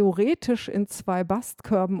 die theoretisch in 2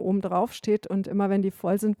 Bastkörben oben drauf steht und immer wenn die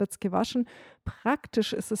voll sind, wird's gewaschen.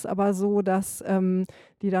 Praktisch ist es aber so, dass,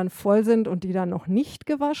 die dann voll sind und die dann noch nicht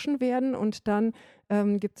gewaschen werden und dann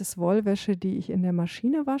gibt es Wollwäsche, die ich in der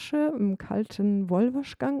Maschine wasche, im kalten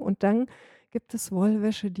Wollwaschgang. Und dann gibt es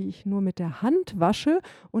Wollwäsche, die ich nur mit der Hand wasche.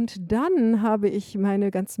 Und dann habe ich meine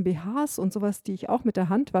ganzen BHs und sowas, die ich auch mit der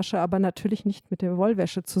Hand wasche, aber natürlich nicht mit der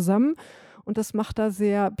Wollwäsche zusammen. Und das macht da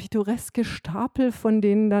sehr pittoreske Stapel, von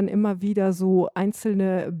denen dann immer wieder so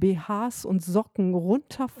einzelne BHs und Socken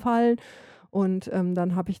runterfallen. Und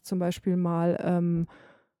dann habe ich zum Beispiel mal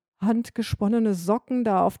handgesponnene Socken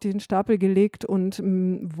da auf den Stapel gelegt und,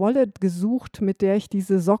 Wolle gesucht, mit der ich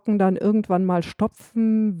diese Socken dann irgendwann mal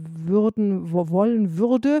stopfen wollen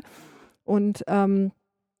würde. Und,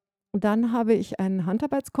 dann habe ich einen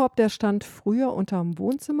Handarbeitskorb, der stand früher unterm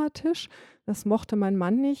Wohnzimmertisch. Das mochte mein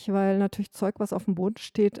Mann nicht, weil natürlich Zeug, was auf dem Boden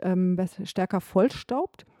steht, stärker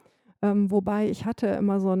vollstaubt. Wobei ich hatte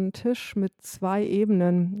immer so einen Tisch mit 2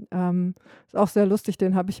 Ebenen. Ist auch sehr lustig,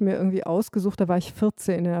 den habe ich mir irgendwie ausgesucht, da war ich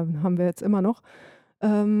 14, den haben wir jetzt immer noch.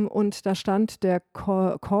 Und da stand der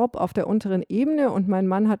Korb auf der unteren Ebene und mein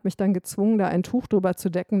Mann hat mich dann gezwungen, da ein Tuch drüber zu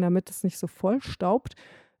decken, damit es nicht so voll staubt.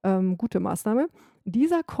 Gute Maßnahme.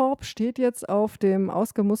 Dieser Korb steht jetzt auf dem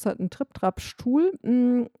ausgemusterten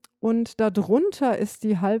Trip-Trap-Stuhl, und darunter ist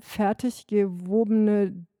die halb fertig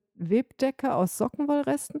gewobene Webdecke aus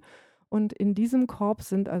Sockenwollresten. Und in diesem Korb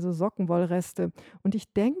sind also Sockenwollreste. Und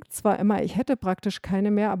ich denke zwar immer, ich hätte praktisch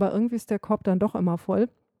keine mehr, aber irgendwie ist der Korb dann doch immer voll.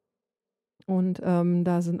 Und,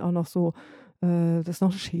 da sind auch noch so da ist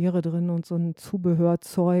noch Schere drin und so ein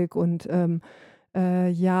Zubehörzeug und,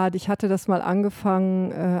 ja, ich hatte das mal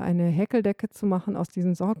angefangen, eine Häkeldecke zu machen aus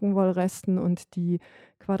diesen Sockenwollresten und die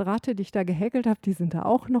Quadrate, die ich da gehäkelt habe, die sind da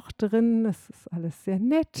auch noch drin. Das ist alles sehr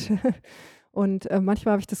nett. Und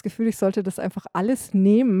manchmal habe ich das Gefühl, ich sollte das einfach alles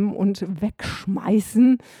nehmen und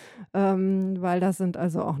wegschmeißen, weil da sind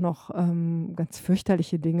also auch noch ganz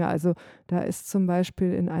fürchterliche Dinge. Also da ist zum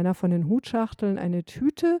Beispiel in einer von den Hutschachteln eine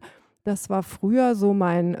Tüte. Das war früher so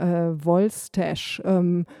mein Wollstash.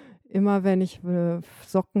 Immer wenn ich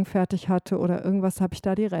Socken fertig hatte oder irgendwas, habe ich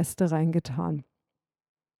da die Reste reingetan.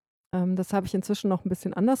 Das habe ich inzwischen noch ein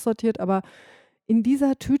bisschen anders sortiert, aber in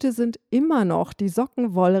dieser Tüte sind immer noch die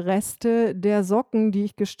Sockenwollreste der Socken, die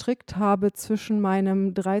ich gestrickt habe zwischen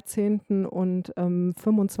meinem 13. und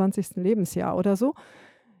 25. Lebensjahr oder so.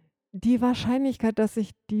 Die Wahrscheinlichkeit, dass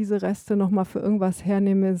ich diese Reste noch mal für irgendwas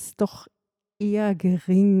hernehme, ist doch eher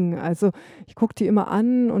gering. Also, ich gucke die immer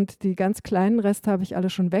an und die ganz kleinen Reste habe ich alle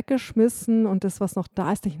schon weggeschmissen und das, was noch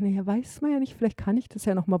da ist, denke ich: „Na ja, weiß man ja nicht, vielleicht kann ich das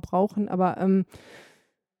ja noch mal brauchen“, aber,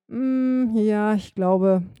 ja, ich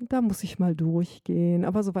glaube, da muss ich mal durchgehen,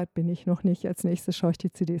 aber so weit bin ich noch nicht. Als Nächstes schaue ich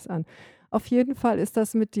die CDs an. Auf jeden Fall ist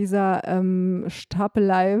das mit dieser,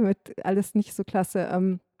 Stapelei mit alles nicht so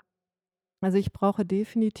klasse. Also, ich brauche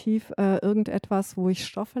definitiv, irgendetwas, wo ich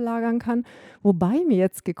Stoffe lagern kann. Wobei mir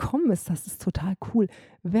jetzt gekommen ist, das ist total cool,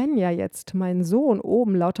 wenn ja jetzt mein Sohn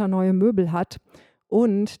oben lauter neue Möbel hat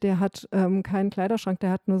und der hat, keinen Kleiderschrank,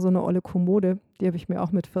 der hat nur so eine olle Kommode. Die habe ich mir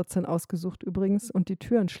auch mit 14 ausgesucht übrigens und die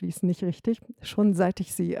Türen schließen nicht richtig, schon seit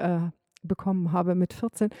ich sie, bekommen habe mit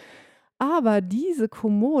 14. Aber diese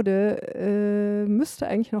Kommode, müsste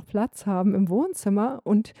eigentlich noch Platz haben im Wohnzimmer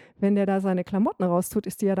und wenn der da seine Klamotten raustut,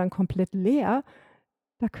 ist die ja dann komplett leer.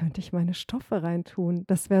 Da könnte ich meine Stoffe reintun.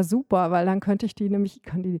 Das wäre super, weil dann könnte ich die nämlich ich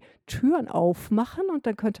kann die Türen aufmachen und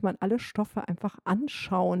dann könnte man alle Stoffe einfach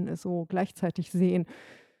anschauen, so gleichzeitig sehen.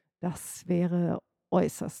 Das wäre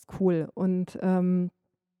äußerst cool. Und,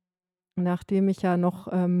 nachdem ich ja noch,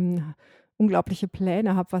 unglaubliche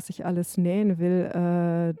Pläne habe, was ich alles nähen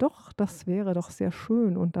will, doch, das wäre doch sehr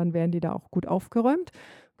schön und dann wären die da auch gut aufgeräumt.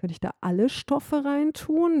 Könnte ich da alle Stoffe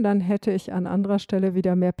reintun, dann hätte ich an anderer Stelle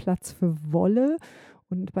wieder mehr Platz für Wolle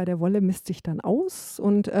und bei der Wolle misste ich dann aus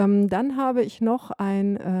und, dann habe ich noch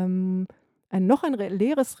ein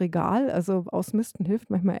leeres Regal, also ausmisten hilft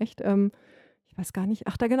manchmal echt, ich weiß gar nicht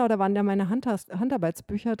ach da genau, da waren ja meine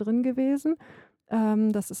Handarbeitsbücher drin gewesen.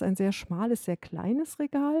 Das ist ein sehr schmales, sehr kleines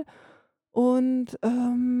Regal und,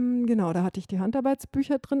 genau, da hatte ich die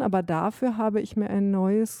Handarbeitsbücher drin, aber dafür habe ich mir ein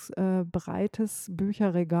neues, breites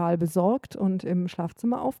Bücherregal besorgt und im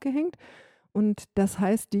Schlafzimmer aufgehängt. Und das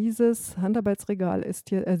heißt, dieses Regal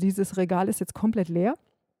ist jetzt komplett leer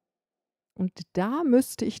und da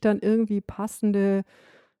müsste ich dann irgendwie passende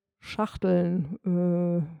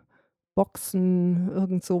Schachteln, Boxen,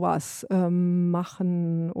 irgend sowas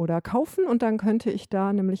machen oder kaufen und dann könnte ich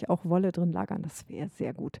da nämlich auch Wolle drin lagern. Das wäre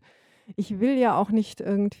sehr gut. Ich will ja auch nicht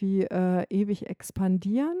irgendwie, ewig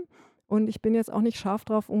expandieren und ich bin jetzt auch nicht scharf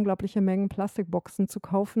drauf, unglaubliche Mengen Plastikboxen zu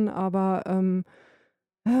kaufen, aber,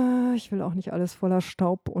 ich will auch nicht alles voller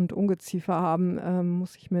Staub und Ungeziefer haben,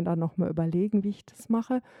 muss ich mir dann noch mal überlegen, wie ich das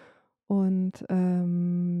mache. Und,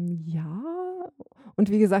 ja und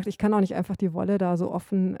wie gesagt, ich kann auch nicht einfach die Wolle da so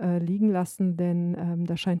offen, liegen lassen, denn,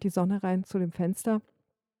 da scheint die Sonne rein zu dem Fenster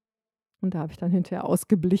und da habe ich dann hinterher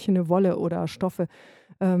ausgeblichene Wolle oder Stoffe.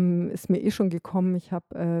 Ist mir eh schon gekommen. Ich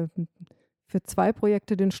habe, für 2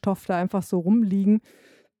 Projekte den Stoff da einfach so rumliegen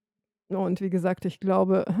und wie gesagt, ich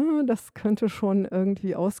glaube, das könnte schon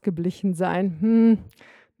irgendwie ausgeblichen sein.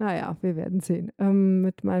 Na ja, wir werden sehen.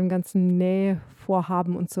 Mit meinem ganzen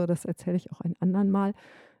Nähvorhaben und so, das erzähle ich auch ein andern Mal.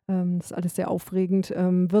 Das ist alles sehr aufregend.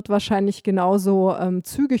 Wird wahrscheinlich genauso,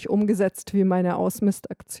 zügig umgesetzt wie meine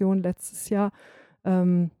Ausmistaktion letztes Jahr.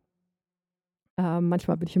 Ähm,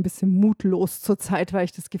 manchmal bin ich ein bisschen mutlos zurzeit, weil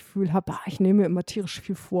ich das Gefühl habe, ich nehme mir immer tierisch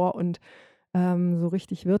viel vor und, so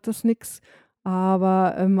richtig wird das nix.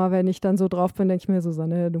 Aber immer wenn ich dann so drauf bin, denke ich mir: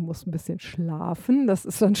 „Susanne, du musst ein bisschen schlafen.“ Das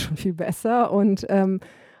ist dann schon viel besser und,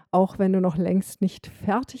 auch wenn du noch längst nicht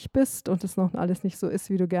fertig bist und es noch alles nicht so ist,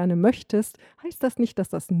 wie du gerne möchtest, heißt das nicht, dass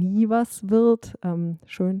das nie was wird.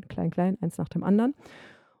 Schön klein, klein, eins nach dem anderen.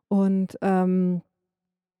 Und,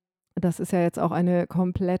 das ist ja jetzt auch eine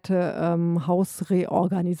komplette,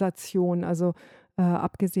 Hausreorganisation. Also,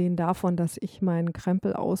 abgesehen davon, dass ich meinen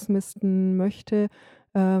Krempel ausmisten möchte,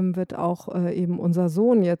 wird auch, eben unser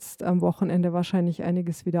Sohn jetzt am Wochenende wahrscheinlich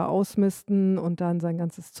einiges wieder ausmisten und dann sein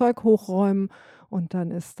ganzes Zeug hochräumen. Und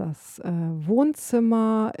dann ist das,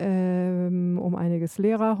 Wohnzimmer, um einiges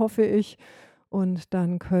leerer, hoffe ich. Und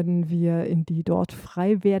dann können wir in die dort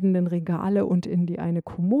frei werdenden Regale und in die eine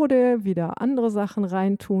Kommode wieder andere Sachen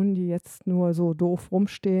reintun, die jetzt nur so doof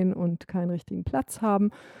rumstehen und keinen richtigen Platz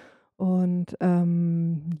haben. Und,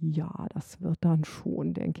 ja, das wird dann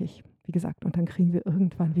schon, denke ich. wie gesagt, und dann kriegen wir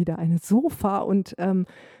irgendwann wieder ein Sofa und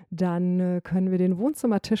dann können wir den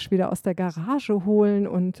Wohnzimmertisch wieder aus der Garage holen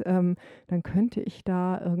und dann könnte ich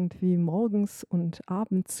da irgendwie morgens und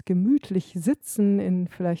abends gemütlich sitzen in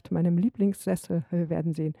vielleicht meinem Lieblingssessel. Wir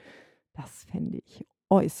werden sehen. Das fände ich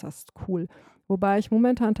äußerst cool. Wobei ich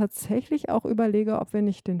momentan tatsächlich auch überlege, ob wir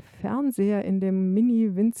nicht den Fernseher in dem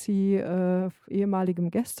mini-winzi ehemaligen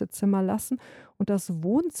Gästezimmer lassen und das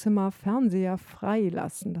Wohnzimmer Fernseher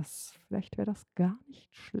freilassen. Vielleicht wäre das gar nicht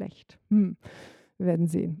schlecht. Wir werden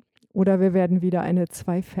sehen. Oder wir werden wieder eine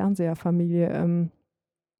Zwei-Fernseher-Familie.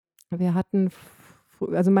 Wir hatten,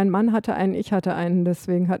 also mein Mann hatte einen, ich hatte einen,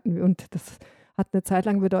 deswegen hatten wir, und das hat eine Zeit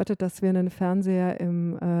lang bedeutet, dass wir einen Fernseher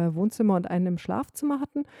im Wohnzimmer und einen im Schlafzimmer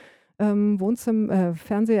hatten.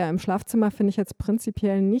 Fernseher im Schlafzimmer finde ich jetzt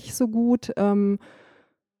prinzipiell nicht so gut.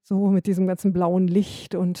 So mit diesem ganzen blauen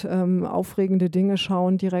Licht und aufregende Dinge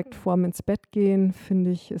schauen direkt vorm ins Bett gehen, finde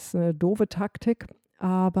ich, ist eine doofe Taktik.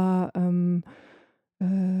 Aber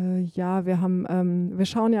ja, wir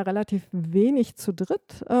schauen ja relativ wenig zu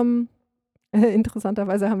dritt.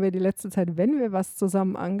 Interessanterweise haben wir die letzte Zeit, wenn wir was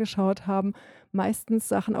zusammen angeschaut haben, meistens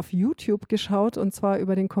Sachen auf YouTube geschaut und zwar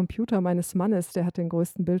über den Computer meines Mannes. Der hat den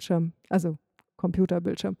größten Bildschirm, also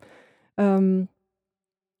Computerbildschirm.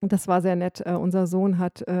 Das war sehr nett. Unser Sohn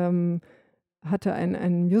hatte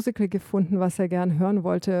ein Musical gefunden, was er gern hören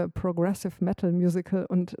wollte, Progressive Metal Musical,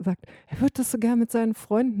 und sagt, er würde das so gern mit seinen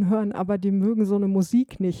Freunden hören, aber die mögen so eine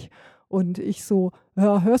Musik nicht. Und ich so,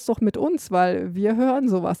 ja, hör's doch mit uns, weil wir hören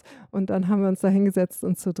sowas. Und dann haben wir uns da hingesetzt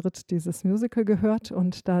und zu dritt dieses Musical gehört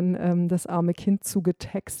und dann das arme Kind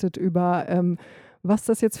zugetextet über, was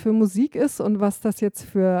das jetzt für Musik ist und was das jetzt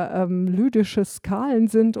für lydische Skalen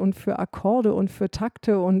sind und für Akkorde und für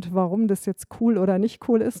Takte und warum das jetzt cool oder nicht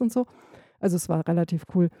cool ist und so. Also es war relativ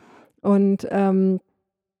cool. Und dann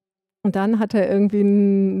hat er irgendwie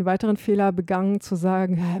einen weiteren Fehler begangen, zu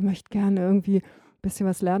sagen, ja, er möchte gerne irgendwie ein bisschen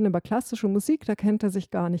was lernen über klassische Musik, da kennt er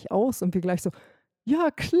sich gar nicht aus. Und wir gleich so,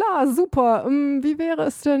 ja klar, super, wie wäre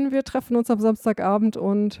es denn, wir treffen uns am Samstagabend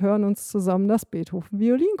und hören uns zusammen das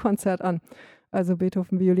Beethoven-Violinkonzert an. Also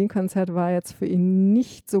Beethoven-Violinkonzert war jetzt für ihn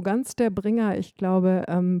nicht so ganz der Bringer. Ich glaube,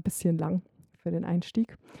 ein bisschen lang für den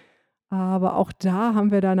Einstieg. Aber auch da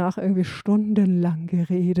haben wir danach irgendwie stundenlang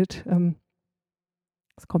geredet.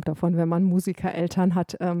 Es kommt davon, wenn man Musikereltern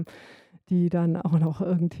hat, die dann auch noch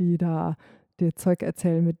irgendwie da dir Zeug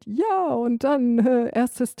erzählen mit ja und dann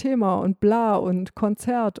erstes Thema und bla und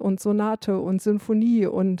Konzert und Sonate und Sinfonie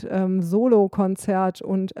und Solokonzert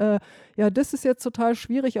und ja, das ist jetzt total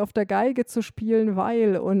schwierig auf der Geige zu spielen,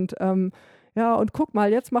 weil und ja und guck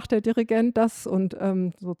mal, jetzt macht der Dirigent das und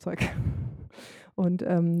so Zeug. Und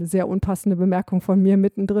sehr unpassende Bemerkung von mir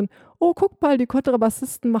mittendrin. Oh, guck mal, die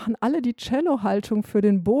Kontrabassisten machen alle die Cello-Haltung für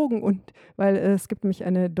den Bogen. Und weil es gibt nämlich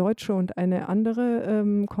eine deutsche und eine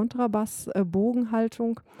andere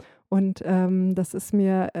Kontrabass-Bogenhaltung. Und das ist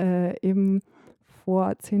mir eben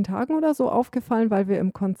vor 10 Tagen oder so aufgefallen, weil wir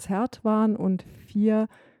im Konzert waren und 4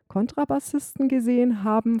 Kontrabassisten gesehen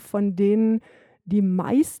haben, von denen die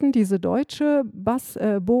meisten diese deutsche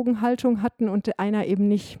Bogenhaltung hatten und einer eben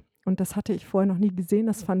nicht. Und das hatte ich vorher noch nie gesehen,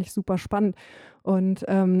 das fand ich super spannend und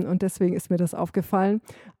deswegen ist mir das aufgefallen.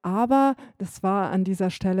 Aber das war an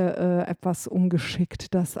dieser Stelle etwas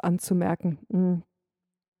ungeschickt, das anzumerken.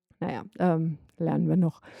 Naja, lernen wir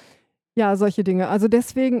noch. Ja, solche Dinge. Also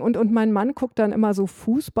deswegen, und mein Mann guckt dann immer so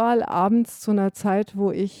Fußball abends zu einer Zeit,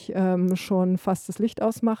 wo ich schon fast das Licht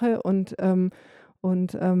ausmache und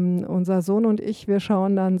unser Sohn und ich, wir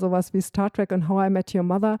schauen dann sowas wie Star Trek und How I Met Your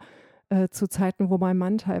Mother zu Zeiten, wo mein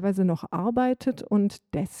Mann teilweise noch arbeitet und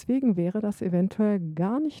deswegen wäre das eventuell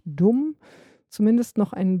gar nicht dumm, zumindest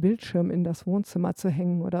noch einen Bildschirm in das Wohnzimmer zu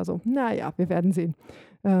hängen oder so. Naja, wir werden sehen.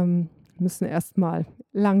 Müssen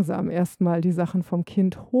langsam erstmal die Sachen vom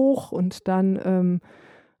Kind hoch und dann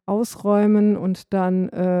ausräumen und dann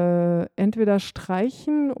entweder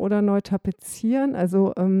streichen oder neu tapezieren.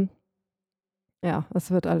 Also ja, es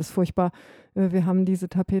wird alles furchtbar. Wir haben diese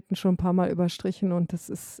Tapeten schon ein paar Mal überstrichen und es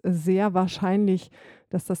ist sehr wahrscheinlich,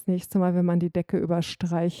 dass das nächste Mal, wenn man die Decke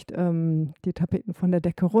überstreicht, die Tapeten von der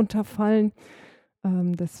Decke runterfallen.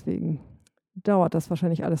 Deswegen dauert das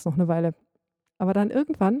wahrscheinlich alles noch eine Weile. Aber dann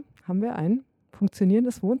irgendwann haben wir ein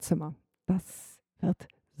funktionierendes Wohnzimmer. Das wird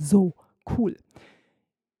so cool.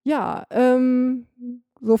 Ja,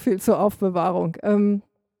 so viel zur Aufbewahrung.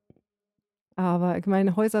 Aber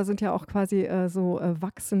meine Häuser sind ja auch quasi so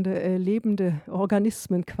wachsende, lebende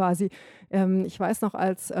Organismen quasi. Ich weiß noch,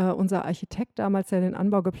 als unser Architekt damals, der den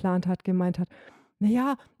Anbau geplant hat, gemeint hat,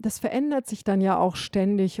 naja, das verändert sich dann ja auch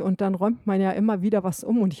ständig und dann räumt man ja immer wieder was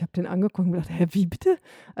um und ich habe den angeguckt und gedacht: „Hä, wie bitte?“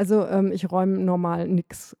 Also, ich räume normal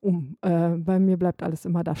nichts um. Bei mir bleibt alles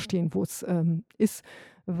immer da stehen, wo es ist,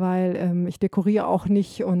 weil, ich dekoriere auch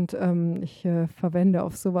nicht und, ich, verwende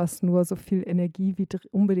auf sowas nur so viel Energie wie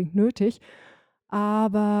unbedingt nötig.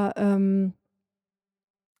 Aber,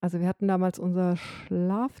 also, wir hatten damals unser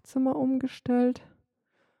Schlafzimmer umgestellt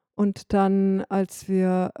und dann, als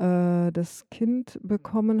wir, das Kind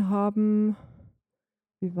bekommen haben,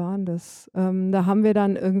 wie war 'n das? Da haben wir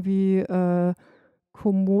dann irgendwie,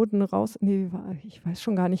 Kommoden raus, ne, ich weiß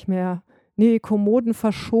schon gar nicht mehr. Ne, Kommoden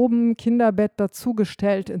verschoben, Kinderbett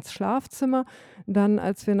dazugestellt ins Schlafzimmer. Dann,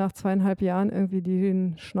 als wir nach 2,5 Jahren irgendwie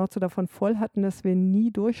die Schnauze davon voll hatten, dass wir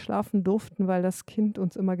nie durchschlafen durften, weil das Kind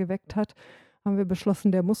uns immer geweckt hat, haben wir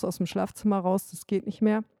beschlossen, der muss aus'm Schlafzimmer raus, das geht nicht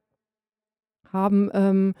mehr.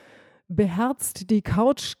 Haben, beherzt die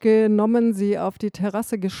Couch genommen, sie auf die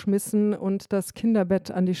Terrasse geschmissen und das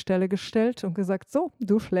Kinderbett an die Stelle gestellt und gesagt: „So,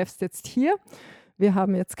 du schläfst jetzt hier. Wir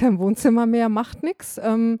haben jetzt kein Wohnzimmer mehr, macht nix.“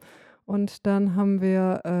 Und dann haben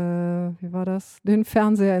wir, wie war das? Den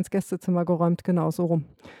Fernseher ins Gästezimmer geräumt, genau so rum.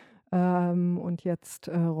 Und jetzt,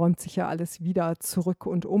 räumt sich ja alles wieder zurück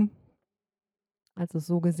und um. Also,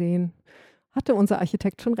 so gesehen hatte unser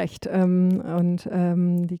Architekt schon recht.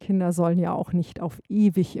 Die Kinder sollen ja auch nicht auf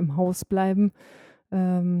ewig im Haus bleiben.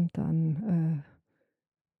 Dann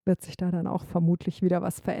wird sich da dann auch vermutlich wieder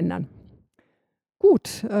was verändern.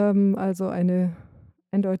 Gut, also eine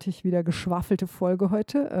eindeutig wieder geschwafelte Folge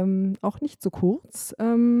heute, auch nicht so kurz.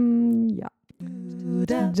 Ja.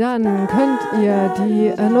 Dann könnt ihr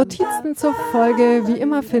die Notizen zur Folge wie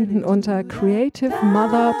immer finden unter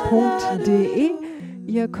creativemother.de.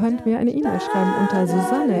 Ihr könnt mir eine E-Mail schreiben unter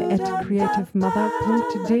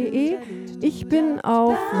susanne@creativemother.de. Ich bin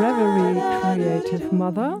auf Reverie Creative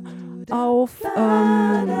Mother, auf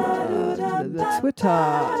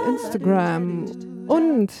Twitter, Instagram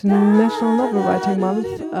und National Novel Writing Month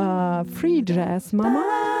Free Jazz Mama.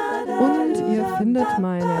 Und ihr findet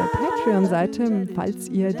meine Patreon-Seite, falls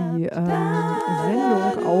ihr die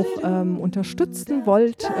Sendung auch unterstützen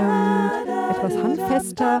wollt, etwas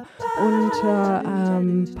handfester unter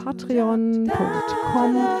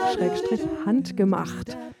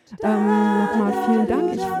patreon.com/handgemacht. Nochmal vielen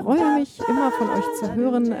Dank. Ich freue mich immer von euch zu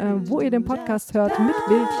hören, wo ihr den Podcast hört, mit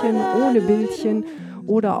Bildchen, ohne Bildchen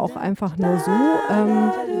oder auch einfach nur so.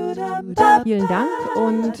 Vielen Dank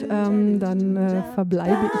und dann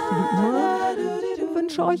verbleibe ich wie immer und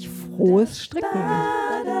wünsche euch frohes Stricken.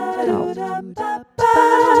 Ciao.